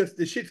now it's just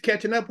the shit's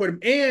catching up with him.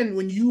 And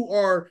when you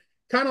are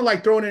kind of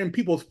like throwing it in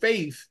people's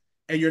face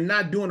and you're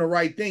not doing the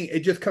right thing, it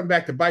just comes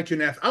back to bite you in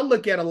the ass. I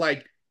look at it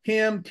like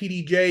him,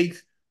 TD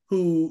Jakes,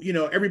 who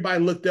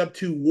everybody looked up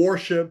to,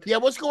 worshipped. Yeah,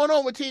 what's going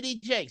on with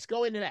TD Jakes?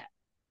 Go into that.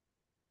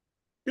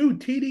 Dude,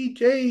 TD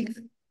Jakes,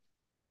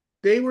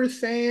 they were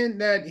saying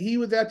that he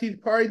was at these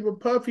parties with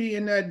Puffy,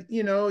 and that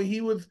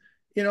he was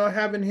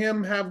having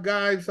him have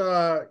guys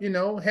handle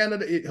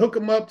it, hook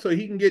him up so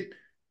he can get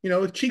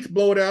his cheeks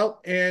blowed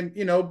out, and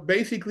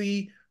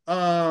basically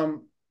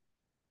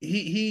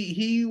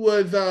he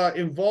was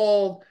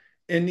involved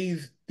in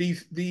these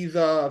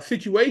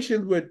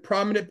situations with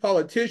prominent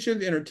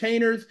politicians,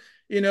 entertainers.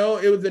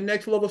 It was the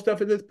next level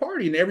stuff at this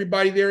party, and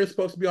everybody there is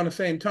supposed to be on the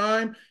same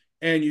time.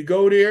 And you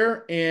go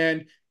there,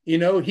 and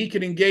he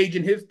can engage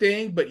in his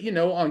thing, but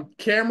on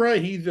camera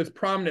he's this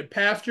prominent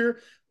pastor,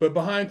 but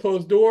behind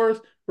closed doors,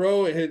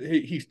 bro,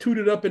 he's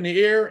tooted up in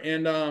the air,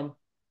 and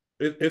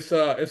it's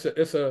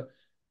a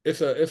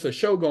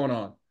show going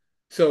on.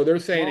 So they're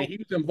saying that Well, he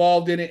was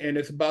involved in it, and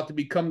it's about to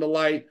become the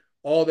light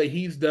all that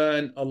he's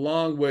done,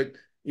 along with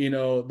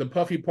the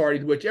Puffy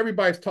parties, which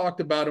everybody's talked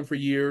about him for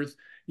years.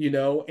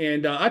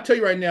 And I tell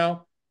you right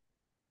now,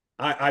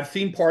 I've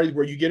seen parties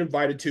where you get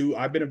invited to.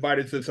 I've been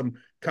invited to some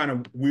kind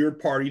of weird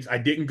parties. I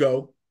didn't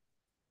go,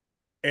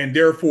 and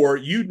therefore,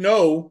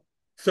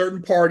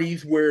 certain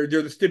parties where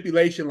there's a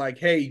stipulation like,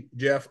 "Hey,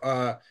 Geoff,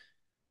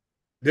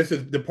 this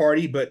is the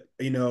party, but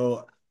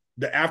the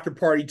after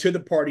party to the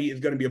party is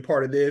going to be a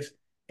part of this.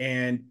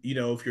 And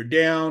if you're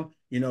down,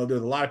 there's a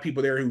lot of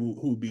people there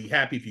who'd be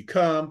happy if you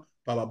come,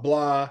 blah blah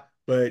blah.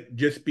 But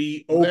just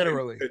be open.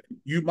 literally.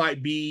 You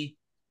might be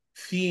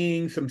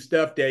seeing some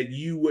stuff that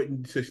you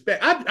wouldn't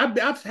suspect. I've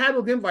had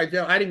those invites.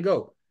 I didn't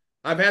go.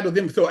 I've had those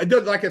invites. So it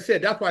does, like I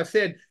said, that's why I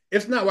said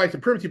it's not white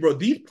supremacy, bro.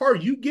 These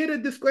parties, you get a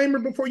disclaimer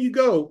before you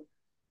go,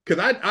 because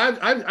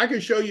I can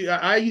show you.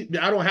 I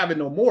don't have it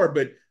no more,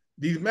 but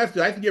these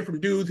messages I used to get from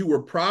dudes who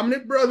were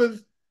prominent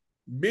brothers,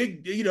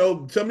 big,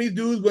 some of these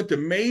dudes went to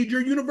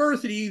major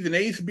universities, and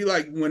they used to be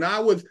like, when I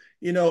was,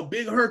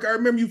 Big Herc, I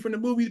remember you from the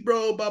movies,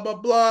 bro, blah, blah,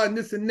 blah, and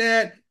this and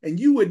that. And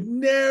you would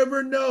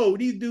never know.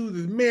 These dudes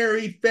is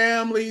married,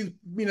 families,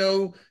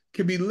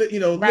 could be, Right.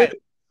 living.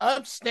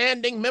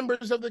 Upstanding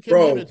members of the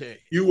Bro, community.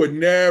 you would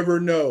never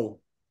know.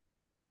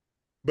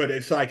 But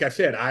it's like I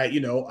said,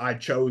 I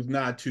chose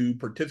not to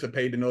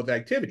participate in those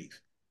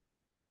activities.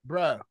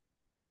 Bruh,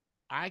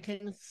 I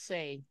can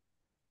say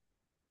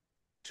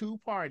two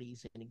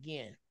parties, and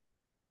again,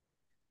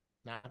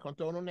 not gonna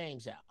throw no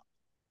names out.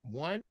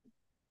 One,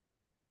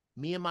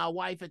 me and my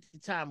wife at the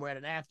time were at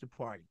an after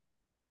party.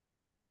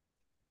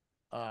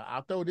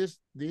 I'll throw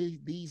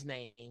these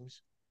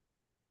names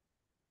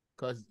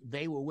because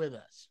they were with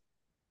us.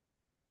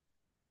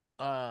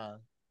 Uh,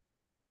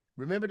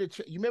 you remember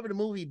the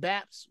movie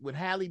Baps with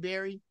Halle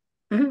Berry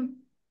Mm-hmm.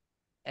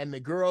 and the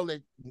girl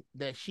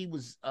that she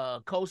was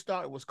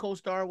co-star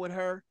with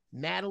her,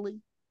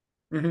 Natalie.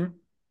 Mm-hmm.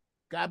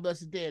 God bless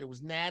the dead. It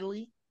was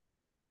Natalie,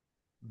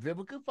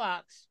 Vivica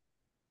Fox,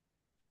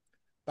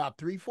 about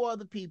 3, 4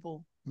 other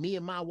people, me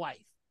and my wife.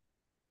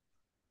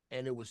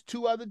 And it was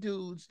 2 other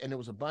dudes, and there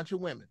was a bunch of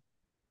women.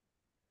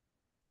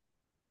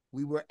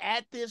 We were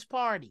at this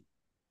party,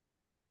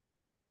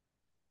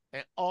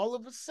 and all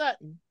of a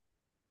sudden,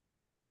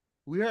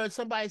 we heard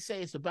somebody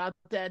say it's about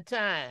that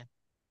time.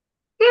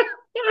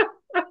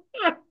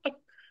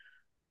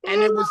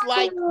 And it was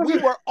like we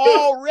were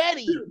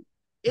already.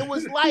 It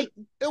was like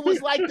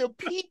the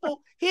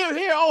people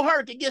here. Oh,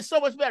 hurt it gets so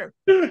much better.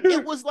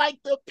 It was like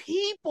the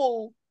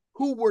people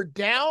who were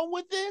down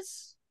with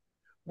this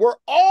were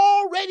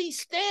already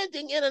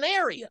standing in an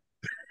area.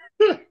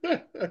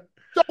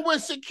 So when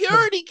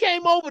security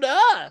came over to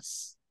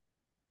us,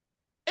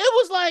 it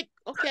was like,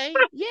 okay,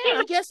 yeah,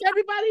 I guess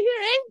everybody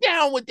here ain't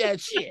down with that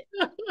shit.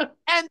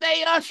 And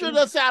they ushered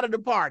us out of the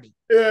party.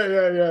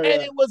 Yeah.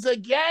 And it was a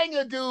gang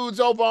of dudes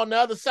over on the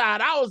other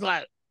side. I was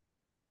like,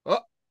 oh,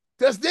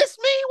 does this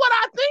mean what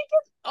I think?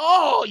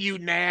 Oh, you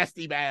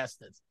nasty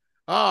bastards.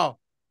 Oh,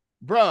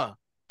 bruh.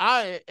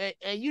 I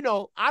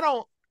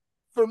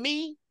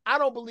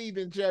don't believe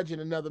in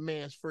judging another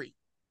man's free.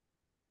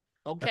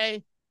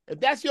 Okay? If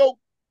that's your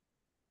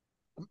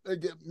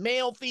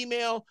male,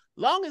 female,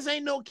 long as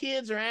ain't no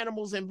kids or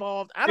animals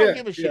involved, I don't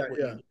give a shit what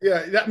you do.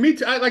 Yeah. Me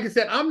too. Like I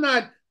said, I'm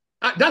not.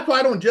 That's why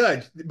I don't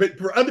judge. But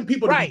for other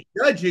people to be Right.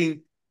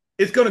 judging,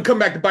 it's going to come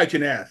back to bite you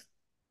in the ass.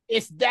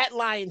 It's that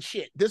lying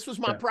shit. This was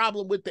my Yeah.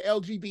 problem with the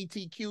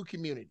LGBTQ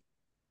community.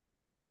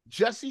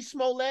 Jussie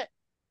Smollett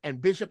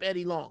and Bishop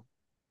Eddie Long.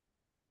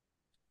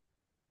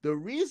 The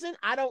reason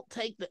I don't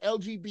take the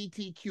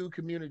LGBTQ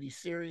community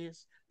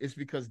serious is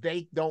because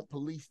they don't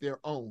police their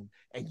own.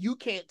 And you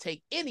can't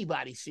take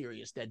anybody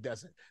serious that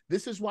doesn't.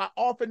 This is why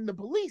often the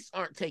police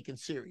aren't taken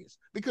serious,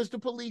 because the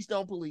police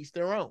don't police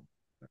their own.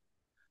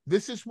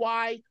 This is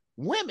why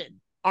women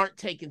aren't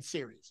taken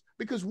serious,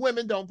 because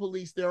women don't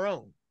police their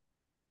own.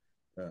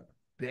 Yeah.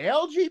 The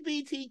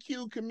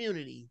LGBTQ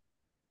community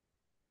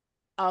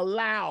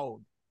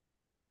allowed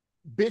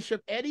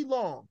Bishop Eddie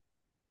Long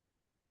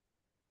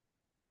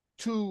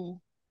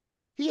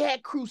he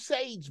had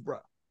crusades, bro.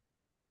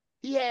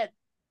 He had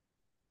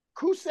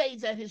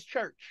crusades at his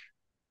church.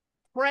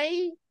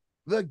 Pray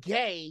the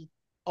gay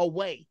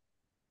away.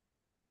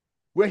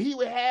 Where he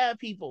would have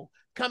people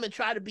come and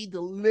try to be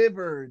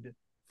delivered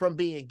from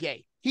being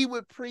gay. He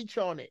would preach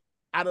on it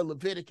out of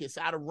Leviticus,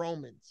 out of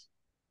Romans.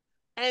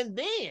 And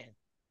then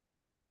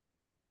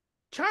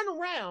turn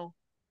around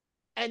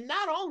and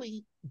not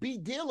only be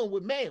dealing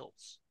with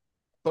males,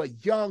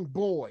 but young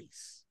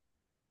boys.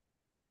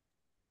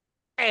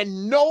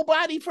 And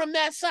nobody from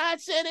that side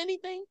said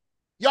anything.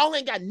 Y'all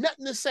ain't got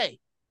nothing to say.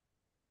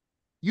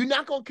 You're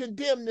not going to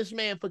condemn this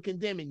man for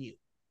condemning you.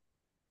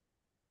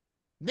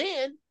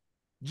 Then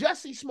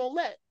Jussie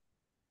Smollett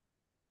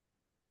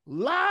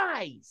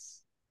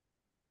lies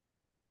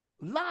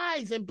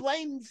and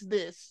blames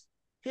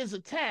his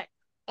attack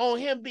on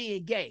him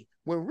being gay.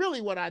 When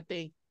really what I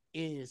think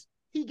is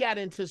he got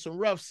into some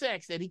rough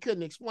sex that he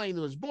couldn't explain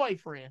to his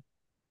boyfriend.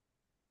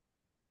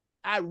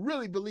 I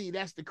really believe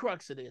that's the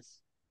crux of this.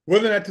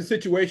 Wasn't that the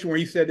situation where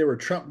he said there were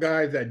Trump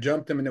guys that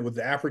jumped him and it was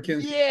the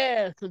Africans?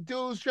 Yeah, some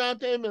dudes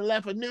jumped him and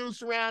left a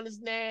noose around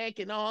his neck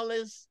and all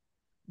this.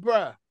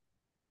 Bruh.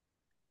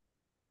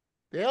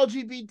 The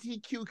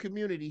LGBTQ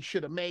community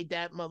should have made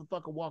that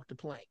motherfucker walk the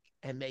plank,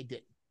 and they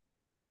didn't.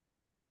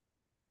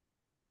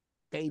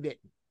 They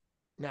didn't.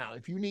 Now,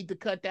 if you need to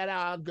cut that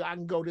out, I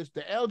can go this.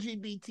 The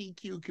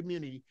LGBTQ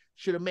community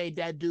should have made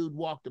that dude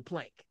walk the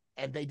plank,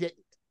 and they didn't.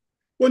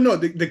 Well, no,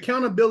 the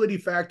accountability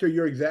factor,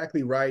 you're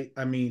exactly right.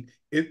 I mean,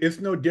 it's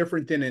no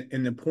different than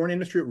in the porn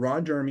industry.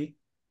 Ron Jeremy,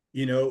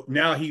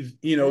 now he's,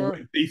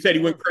 he said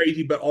he went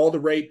crazy, but all the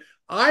rape.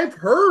 I've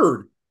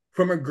heard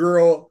from a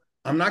girl,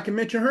 I'm not going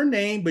to mention her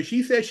name, but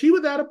she said she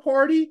was at a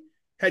party,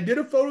 did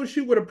a photo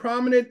shoot with a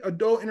prominent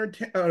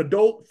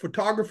adult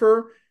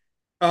photographer.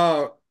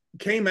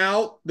 came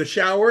out the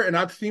shower, and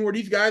I've seen where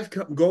these guys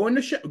go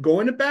in go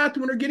in the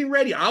bathroom when they're getting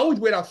ready. I always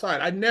wait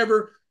outside. I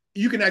never.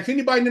 You can ask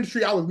anybody in the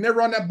industry. I was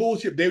never on that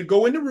bullshit. They would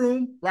go in the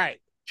room.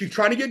 Right. She's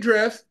trying to get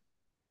dressed.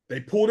 They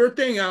pull their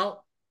thing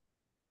out,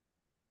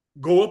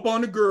 go up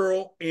on the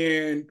girl,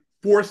 and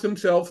force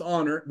themselves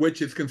on her,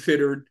 which is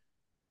considered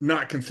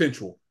not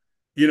consensual.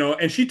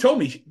 And she told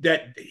me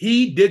that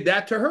he did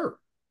that to her.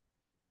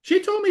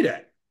 She told me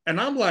that. And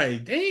I'm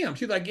like, damn.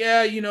 She's like,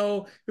 yeah,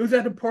 it was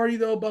at the party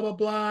though, blah, blah,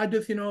 blah. I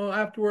just,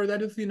 afterwards, I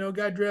just,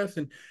 got dressed.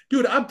 And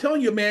dude, I'm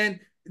telling you, man,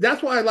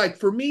 that's why, like,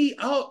 for me,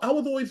 I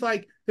was always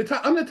like,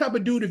 I'm the type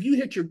of dude, if you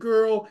hit your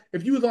girl,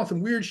 if you was on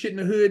some weird shit in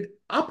the hood,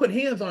 I'll put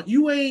hands on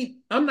you.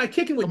 I'm not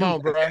kicking with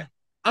Come dudes on, like that. bro.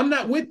 I'm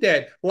not with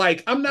that.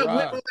 Like, I'm not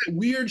with Bruh. all that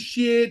weird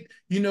shit.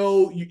 You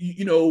don't,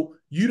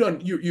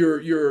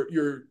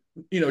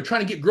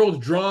 trying to get girls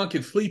drunk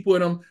and sleep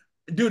with them.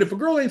 Dude, if a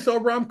girl ain't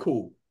sober, I'm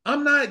cool.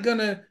 I'm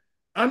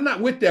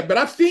not with that. But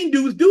I've seen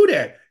dudes do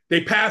that.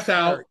 They pass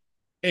out Word.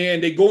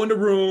 and they go in the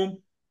room.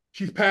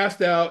 She's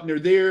passed out and they're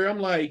there. I'm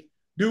like,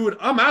 dude,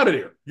 I'm out of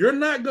there. You're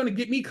not gonna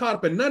get me caught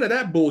up in none of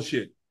that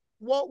bullshit.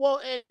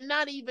 Well, and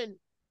not even.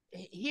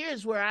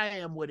 Here's where I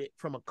am with it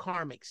from a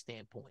karmic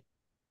standpoint.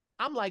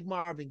 I'm like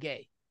Marvin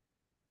Gaye.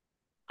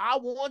 I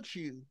want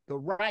you the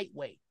right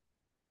way,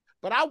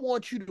 but I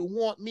want you to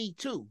want me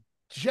too,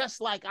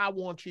 just like I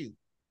want you.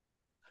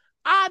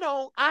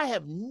 I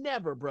have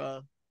never,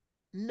 bruh,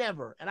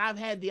 never. And I've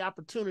had the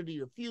opportunity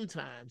a few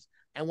times.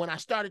 And when I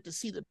started to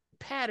see the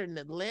pattern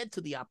that led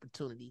to the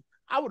opportunity,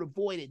 I would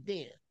avoid it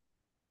then.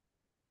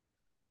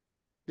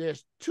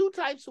 There's two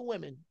types of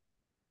women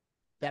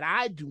that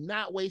I do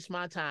not waste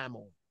my time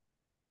on: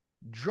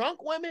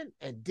 drunk women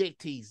and dick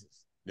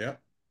teasers. Yeah,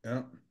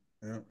 yeah,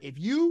 yeah. If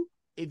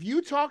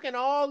you talking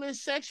all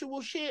this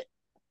sexual shit,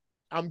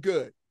 I'm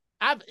good.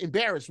 I've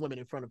embarrassed women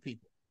in front of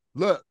people.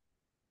 Look,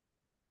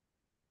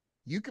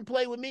 you can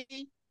play with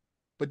me,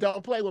 but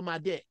don't play with my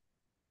dick,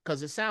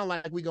 because it sounds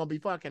like we're going to be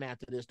fucking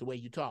after this the way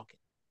you talking.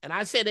 And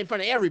I said it in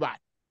front of everybody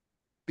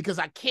because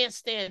I can't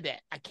stand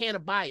that. I can't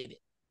abide it.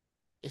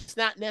 It's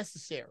not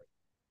necessary.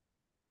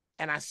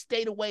 And I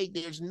stayed away.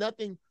 There's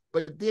nothing.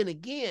 But then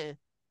again,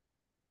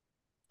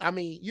 I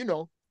mean,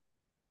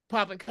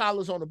 popping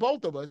collars on the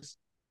both of us.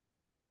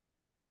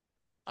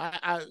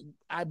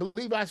 I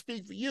believe I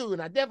speak for you,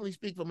 and I definitely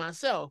speak for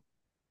myself.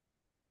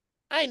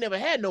 I ain't never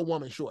had no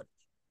woman shortage.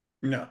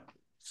 No.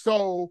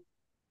 So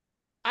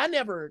it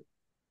never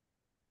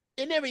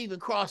even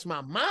crossed my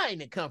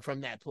mind to come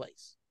from that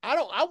place.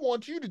 I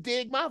want you to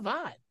dig my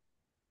vibe.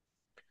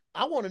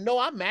 I want to know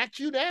I max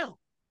you down.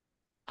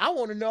 I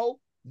want to know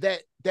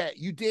that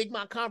you dig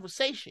my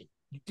conversation,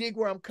 you dig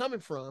where I'm coming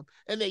from,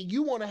 and that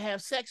you want to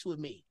have sex with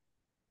me.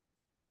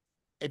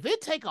 If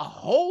it take a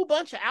whole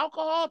bunch of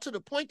alcohol to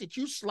the point that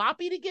you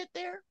sloppy to get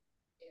there,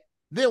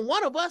 then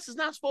one of us is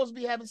not supposed to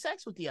be having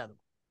sex with the other.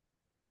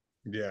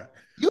 Yeah.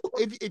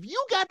 If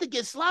you got to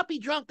get sloppy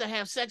drunk to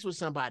have sex with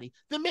somebody,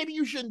 then maybe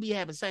you shouldn't be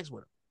having sex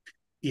with them.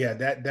 Yeah,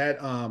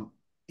 that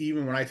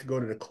even when I used to go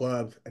to the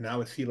clubs and I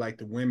would see like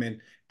the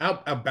women,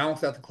 I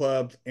bounced out the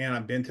clubs and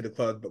I've been to the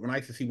clubs, but when I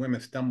used to see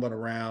women stumbling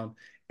around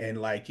and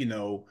like,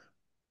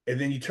 and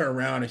then you turn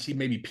around and she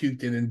maybe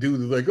puked in and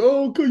dudes are like,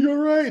 oh, cause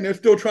you're right. And they're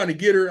still trying to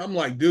get her. I'm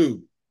like,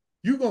 dude,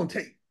 you're gonna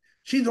take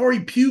she's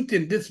already puked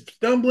and this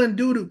stumbling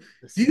dude.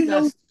 Do you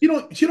know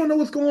Disgusting. she don't know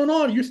what's going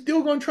on? You're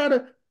still gonna try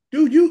to,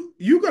 dude,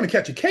 you're gonna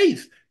catch a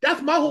case.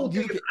 That's my whole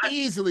thing. You can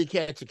easily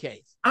catch a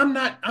case. I'm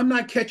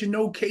not catching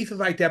no cases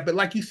like that. But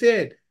like you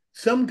said,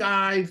 some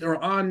guys are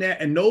on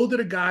that, and those are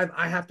the guys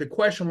I have to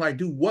question, like,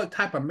 dude, what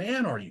type of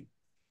man are you?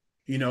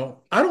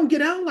 I don't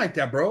get out like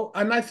that, bro.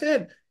 And I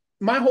said,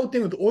 my whole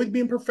thing was always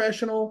being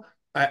professional.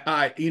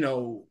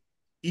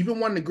 Even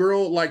when the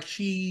girl, like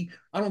I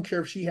don't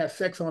care if she has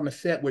sex on the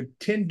set with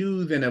 10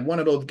 dudes in one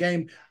of those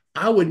games,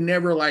 I would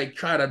never like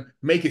try to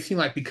make it seem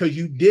like because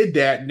you did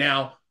that,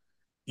 now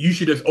you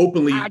should just I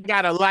openly,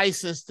 got a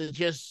license to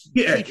just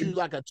yeah, treat you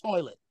like a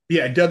toilet.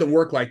 yeah, it doesn't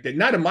work like that.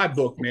 Not in my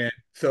book, man.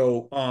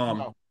 So,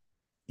 No,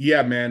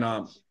 yeah, man.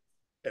 no.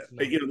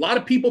 A lot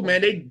of people,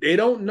 man, they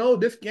don't know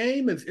this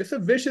game is it's a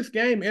vicious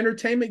game,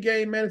 entertainment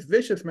game, man. It's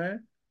vicious,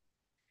 man.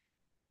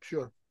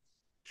 Sure,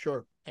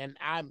 sure. And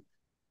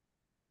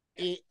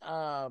it,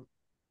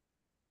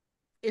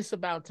 it's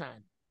about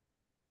time.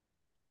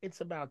 It's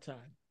about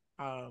time.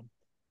 Um,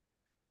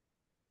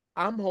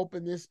 I'm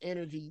hoping this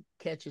energy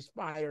catches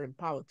fire in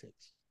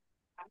politics.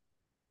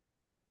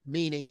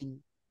 Meaning,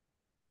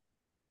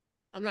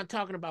 I'm not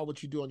talking about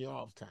what you do on your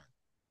off time.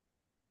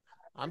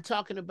 I'm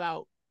talking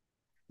about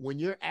when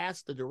you're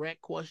asked a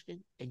direct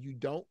question and you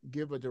don't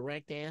give a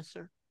direct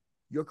answer,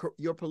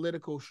 your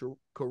political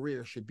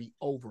career should be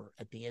over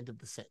at the end of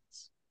the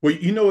sentence. Well,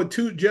 you know what,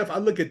 too, Geoff? I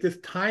look at this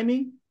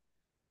timing.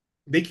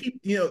 They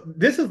keep,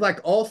 this is like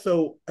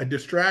also a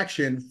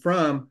distraction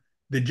from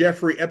the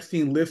Jeffrey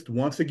Epstein list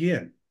once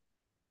again.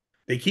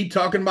 They keep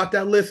talking about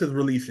that list is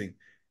releasing.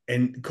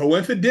 And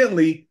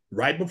coincidentally,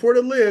 right before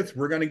the list,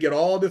 we're going to get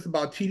all this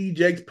about TD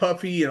Jakes,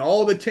 Puffy, and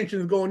all the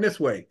tensions going this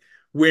way.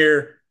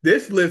 Where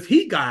this list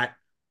he got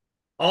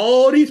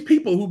All these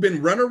people who've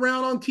been running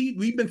around on TV,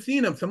 we've been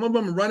seeing them. Some of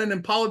them are running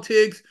in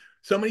politics.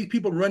 Some of these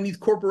people run these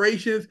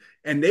corporations,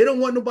 and they don't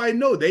want nobody to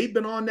know. They've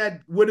been on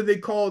that. What do they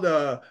call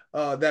that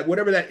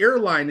whatever that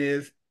airline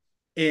is,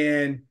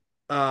 and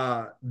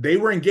they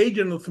were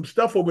engaging in some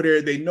stuff over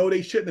there. They know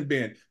they shouldn't have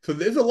been. So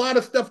there's a lot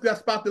of stuff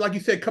that's about to, like you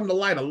said, come to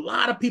light. A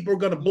lot of people are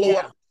going to blow Yeah.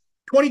 up.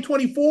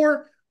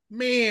 2024,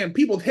 man,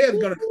 people's heads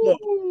going to explode.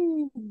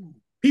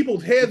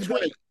 People's heads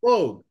going to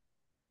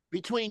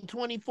Between explode.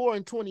 24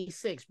 and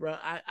 26, bro.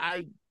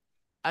 I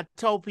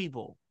told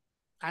people,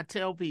 I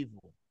tell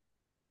people,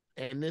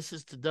 and this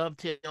is to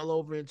dovetail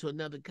over into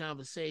another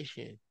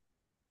conversation.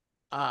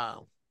 Uh,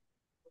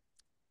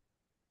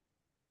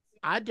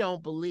 I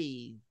don't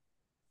believe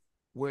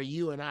where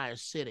you and I are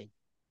sitting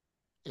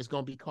is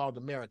going to be called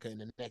America in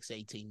the next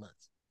 18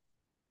 months.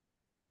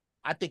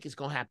 I think it's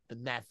going to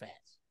happen that fast.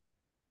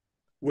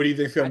 What do you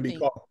think it's going I to be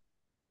think called?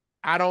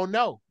 I don't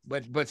know,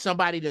 but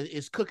somebody that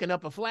is cooking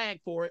up a flag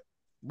for it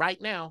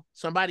right now.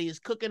 Somebody is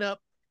cooking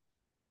up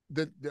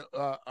the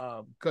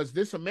because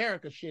this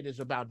America shit is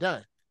about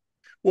done.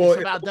 Well,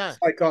 It's it's about done.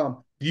 like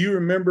do you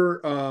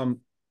remember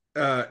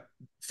uh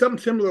something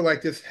similar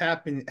like this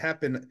happened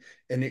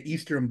in the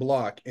Eastern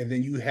Bloc, and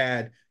then you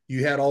had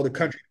all the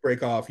countries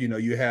break off.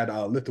 You had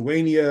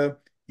Lithuania,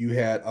 you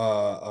had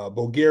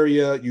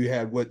Bulgaria, you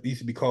had what used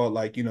to be called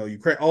like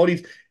Ukraine. All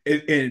these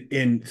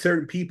and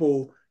certain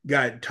people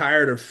got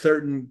tired of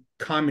certain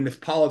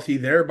communist policies,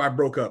 and everybody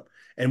broke up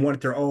and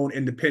wanted their own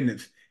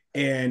independence.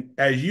 And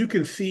as you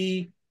can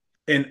see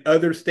in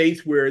other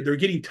states where they're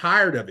getting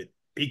tired of it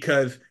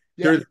because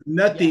Yeah, there's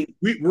yeah, nothing.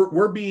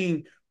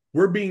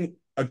 We're being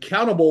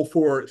accountable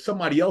for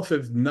somebody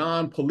else's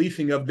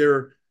non-policing of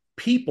their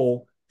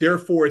people.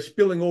 Therefore, it's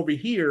spilling over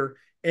here.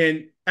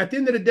 And at the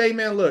end of the day,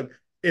 man, look,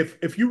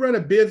 if you run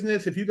a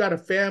business, if you got a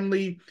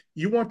family,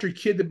 you want your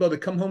kid to be able to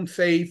come home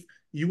safe.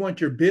 You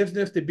want your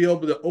business to be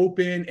able to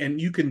open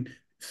and you can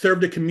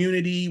serve the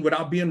community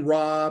without being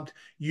robbed.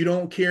 You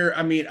don't care.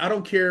 I mean, I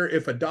don't care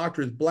if a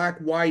doctor is black,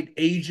 white,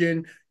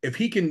 Asian, if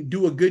he can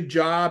do a good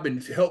job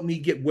and help me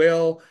get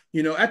well.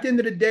 At the end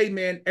of the day,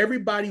 man,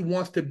 everybody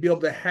wants to be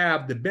able to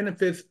have the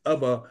benefits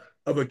of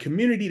a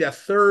community that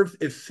serves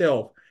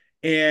itself.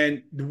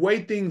 And the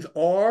way things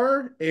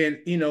are, and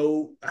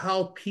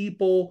how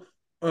people,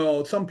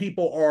 some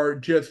people are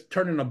just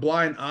turning a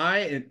blind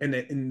eye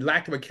and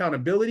lack of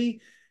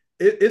accountability.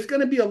 It's going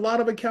to be a lot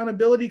of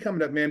accountability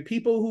coming up, man.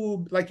 People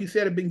who, like you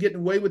said, have been getting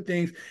away with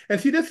things. And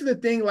see, this is the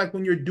thing, like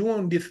when you're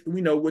doing this,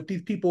 what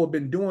these people have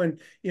been doing,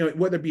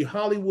 whether it be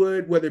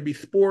Hollywood, whether it be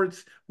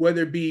sports,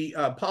 whether it be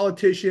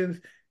politicians,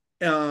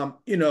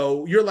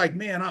 you're like,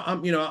 man,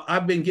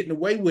 I've been getting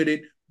away with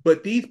it.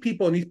 But these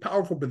people in these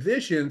powerful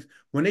positions,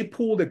 when they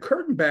pull the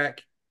curtain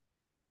back,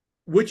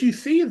 what you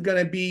see is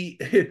going to be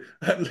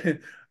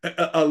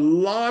a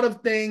lot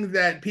of things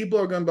that people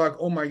are going to be like,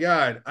 oh my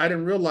God, I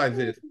didn't realize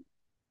this.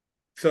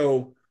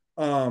 So,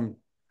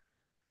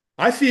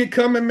 I see it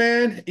coming,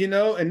 man,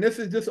 and this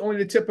is just only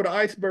the tip of the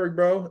iceberg,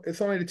 bro.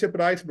 It's only the tip of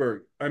the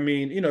iceberg. I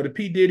mean, the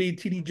P. Diddy,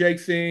 TD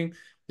Jakes thing,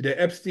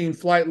 the Epstein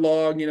flight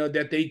log,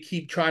 that they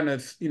keep trying to,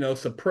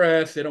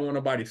 suppress. They don't want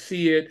nobody to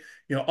see it.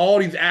 All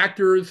these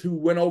actors who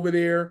went over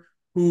there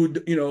who,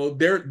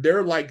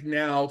 they're like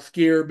now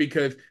scared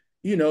because,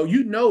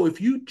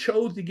 if you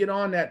chose to get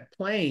on that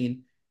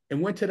plane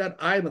and went to that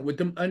island with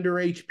them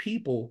underage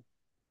people,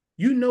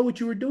 what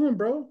you were doing,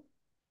 bro.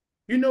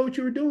 You know what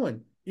you were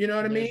doing. You know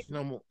what I mean? there's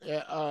no more.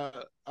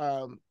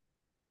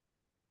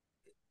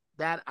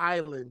 That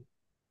island,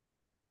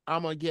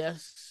 I'm gonna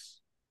guess,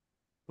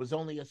 was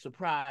only a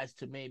surprise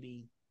to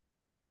maybe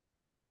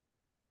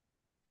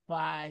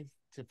 5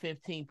 to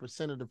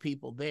 15% of the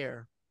people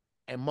there,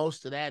 and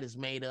most of that is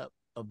made up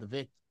of the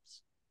victims.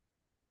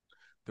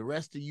 The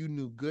rest of you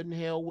knew good and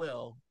hell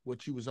well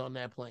what you was on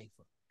that plane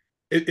for.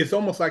 It's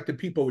almost like the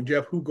people,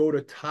 Geoff, who go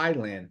to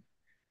Thailand,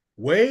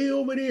 way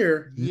over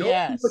there,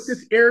 knowing what this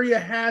Yes. area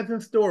has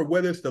in store,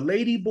 whether it's the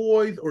lady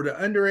boys or the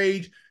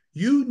underage,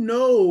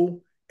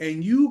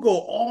 and you go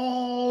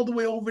all the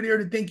way over there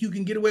to think you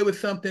can get away with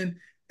something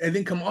and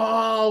then come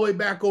all the way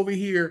back over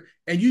here.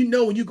 And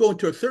when you go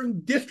into a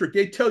certain district,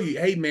 they tell you,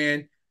 hey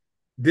man,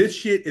 this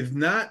shit is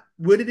not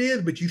what it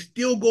is, but you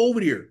still go over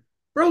there.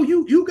 Bro,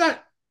 you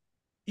got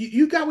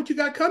what you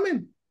got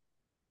coming.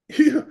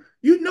 You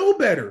know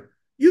better.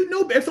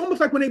 It's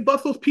almost like when they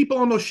bust those people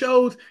on those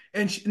shows.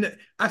 And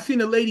I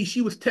seen a lady.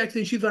 She was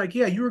texting. She's like,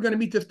 "Yeah, you were going to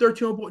meet this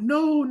 13-year-old boy."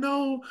 No,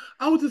 no,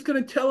 I was just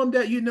going to tell him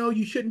that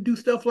you shouldn't do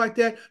stuff like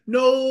that.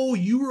 No,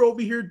 you were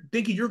over here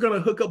thinking you're going to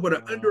hook up with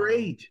an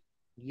underage.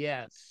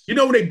 Yes.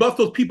 When they bust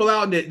those people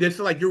out and they're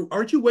like,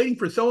 "Aren't you waiting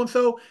for so and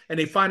so?" And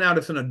they find out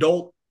it's an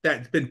adult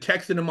that's been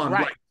texting them on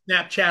Right. like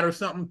Snapchat or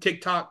something,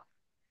 TikTok.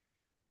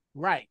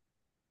 Right.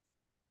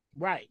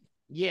 Right.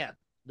 Yeah.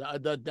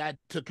 That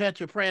to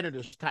catch a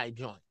predators type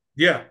joint.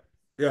 Yeah,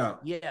 yeah.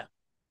 Yeah.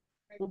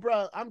 Well,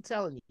 bro, I'm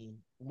telling you,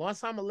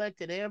 once I'm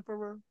elected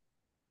emperor,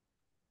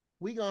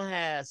 we gonna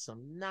have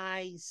some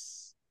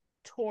nice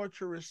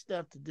torturous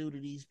stuff to do to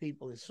these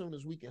people as soon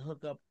as we can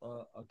hook up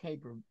a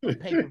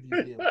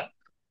pay-per-view deal.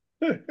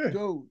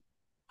 Dude,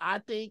 I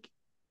think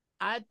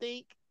I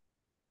think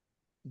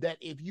that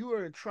if you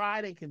are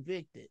tried and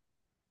convicted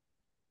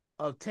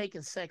of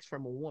taking sex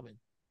from a woman,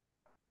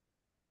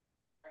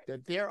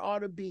 that there ought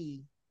to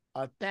be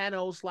a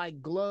Thanos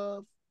like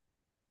glove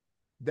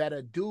that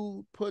a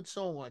dude puts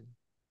on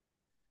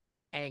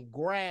and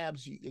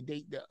grabs you.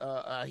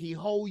 He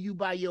hold you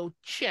by your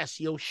chest,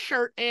 your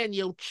shirt and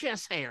your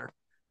chest hair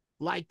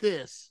like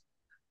this.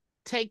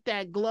 Take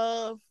that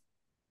glove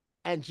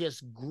and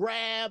just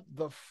grab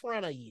the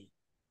front of you.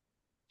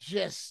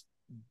 Just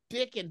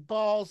dick and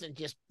balls and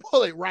just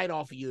pull it right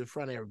off of you in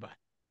front of everybody.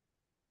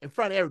 In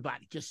front of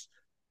everybody. Just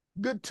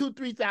good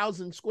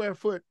 2,000-3,000 square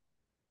foot,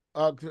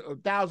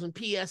 1,000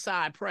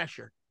 PSI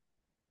pressure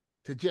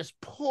to just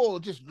pull,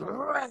 just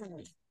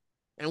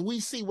and we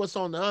see what's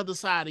on the other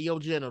side of your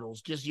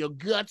genitals, just your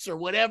guts or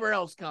whatever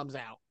else comes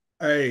out.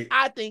 Hey,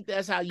 I think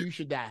that's how you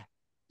should die.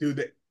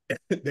 dude,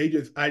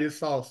 I just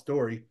saw a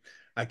story.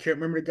 I can't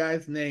remember the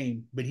guy's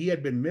name, but he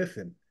had been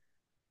missing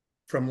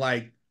from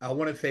like, I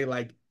want to say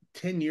like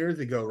 10 years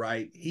ago,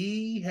 right?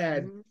 He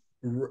had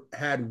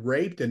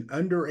raped an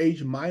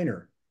underage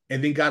minor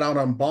and then got out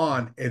on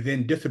bond and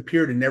then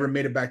disappeared and never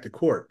made it back to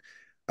court.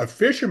 A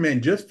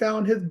fisherman just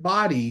found his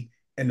body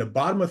in the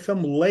bottom of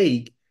some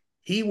lake.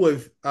 He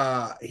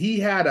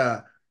had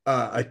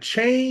a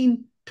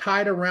chain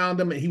tied around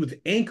him and he was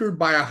anchored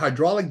by a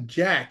hydraulic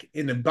jack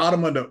in the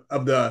bottom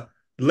of the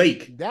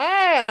lake.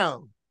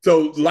 Damn.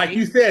 So, like See?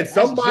 you said, That's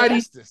somebody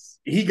justice.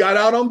 he got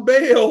out on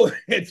bail,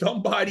 and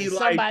somebody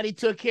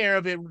took care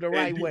of it the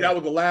right way. That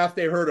was the last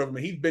they heard of him.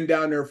 He's been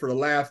down there for the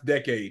last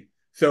decade.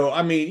 So,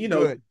 I mean,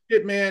 Good.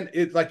 shit, man.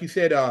 It's like you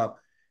said,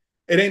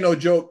 it ain't no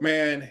joke,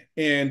 man.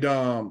 And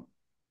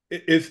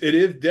it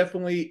is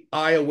definitely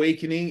eye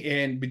awakening.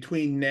 And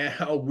between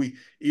now,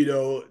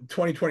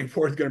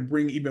 2024 is going to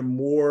bring even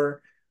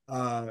more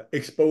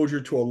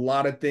exposure to a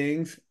lot of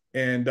things,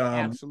 and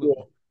Absolutely.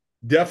 we'll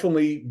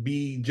definitely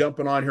be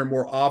jumping on here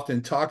more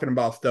often talking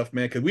about stuff,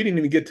 man. Because we didn't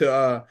even get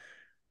to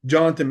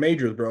Jonathan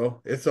Majors,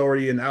 bro. It's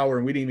already an hour,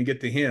 and we didn't even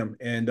get to him,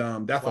 and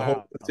that's a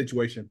whole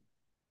situation.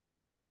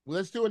 Well,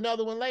 let's do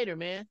another one later,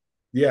 man.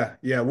 Yeah,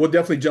 we'll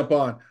definitely jump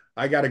on.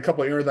 I got a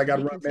couple of errands I got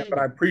to run, man, but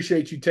I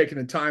appreciate you taking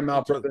the time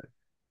out, brother.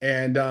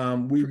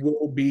 And we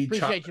will be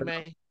appreciate you,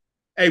 man.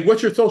 Hey,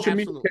 what's your social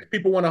media if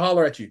people want to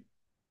holler at you?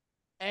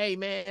 Hey,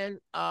 man,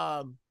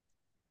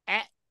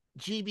 at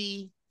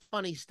GB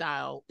Funny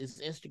Style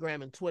is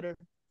Instagram and Twitter.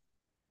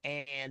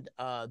 And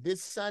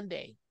this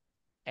Sunday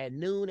at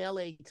noon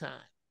LA time,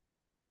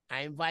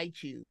 I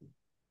invite you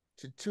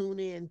to tune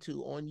in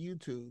to on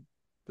YouTube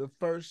the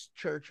First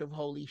Church of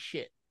Holy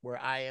Shit, where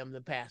I am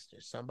the pastor.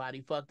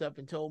 Somebody fucked up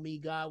and told me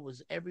God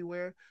was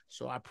everywhere,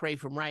 so I pray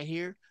from right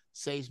here.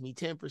 Saves me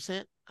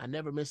 10%. I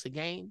never miss a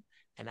game.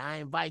 And I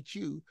invite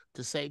you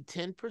to save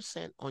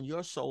 10% on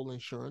your soul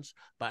insurance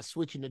by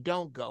switching to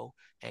Don't Go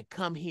and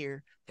come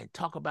here and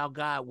talk about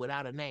God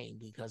without a name.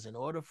 Because in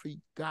order for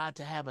God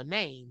to have a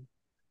name,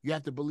 you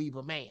have to believe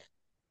a man.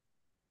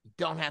 You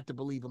don't have to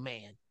believe a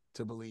man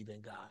to believe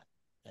in God.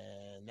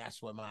 And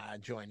that's what my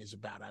joint is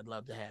about. I'd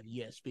love to have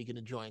you. Yeah, speaking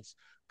of joints,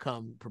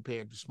 come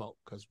prepared to smoke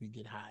because we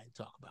get high and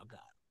talk about God.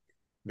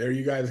 There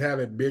you guys have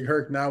it. Big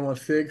Herc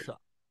 916,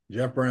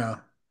 Geoff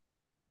Brown.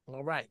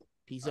 All right.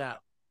 Peace out.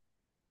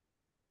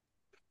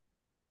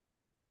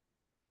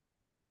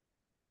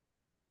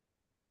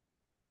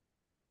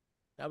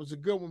 That was a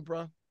good one,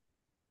 bro.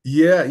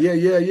 Yeah.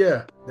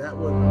 That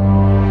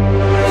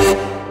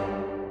was.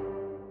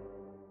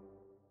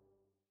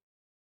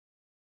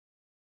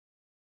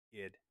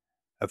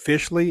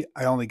 Officially,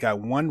 I only got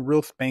one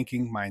real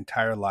spanking my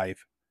entire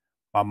life.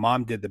 My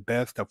mom did the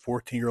best a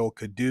 14-year-old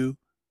could do,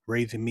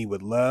 raising me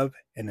with love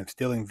and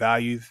instilling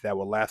values that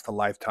will last a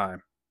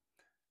lifetime.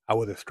 I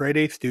was a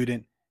straight-A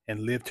student and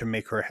lived to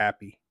make her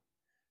happy.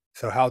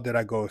 So how did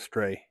I go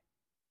astray?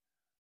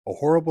 A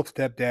horrible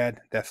stepdad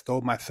that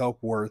stole my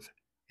self-worth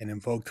and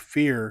invoked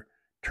fear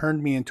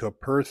turned me into a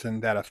person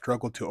that I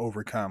struggled to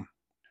overcome.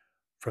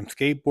 From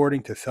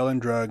skateboarding to selling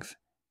drugs,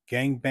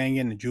 gang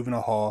banging in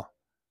juvenile hall,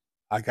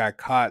 I got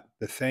caught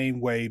the same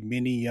way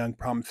many young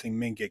promising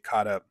men get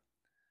caught up.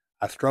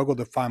 I struggled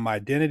to find my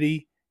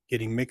identity,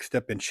 getting mixed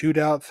up in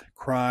shootouts,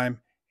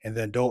 crime, and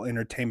the adult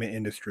entertainment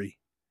industry.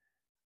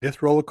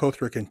 This roller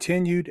coaster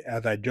continued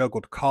as I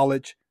juggled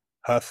college,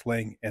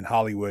 hustling, and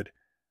Hollywood,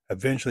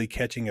 eventually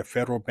catching a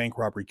federal bank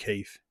robbery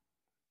case.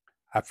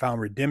 I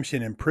found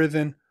redemption in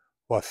prison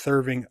while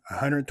serving a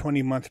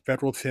 120-month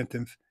federal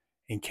sentence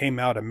and came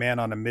out a man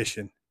on a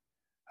mission.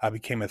 I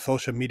became a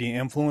social media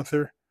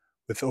influencer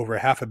with over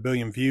 500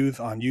 million views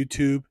on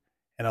YouTube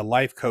and a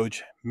life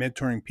coach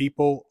mentoring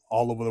people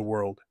all over the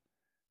world.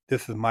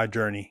 This is my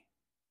journey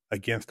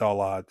against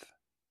all odds.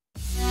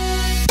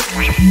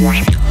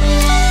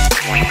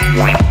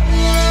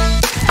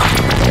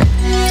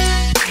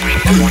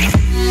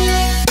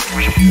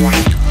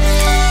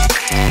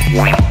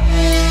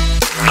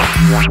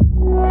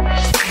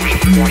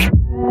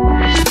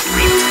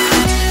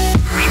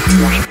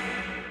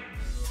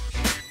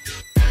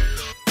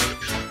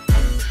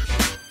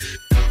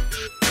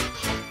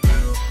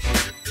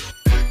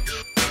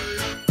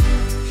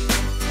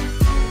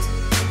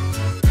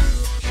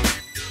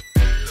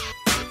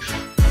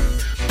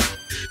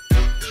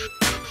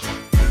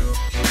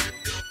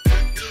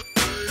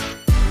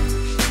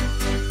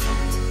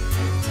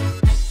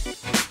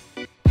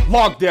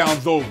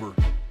 Lockdown's over.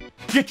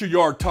 Get your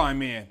yard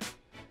time in.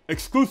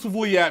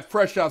 Exclusively at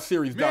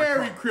FreshOutSeries.com.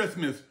 Merry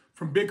Christmas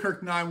from Big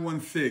Kirk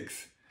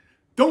 916.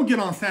 Don't get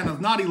on Santa's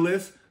naughty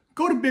list.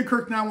 Go to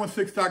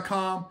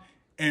BigKirk916.com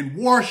and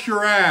wash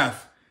your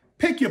ass.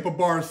 Pick you up a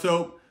bar of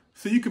soap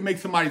so you can make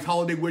somebody's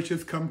holiday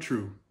wishes come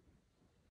true.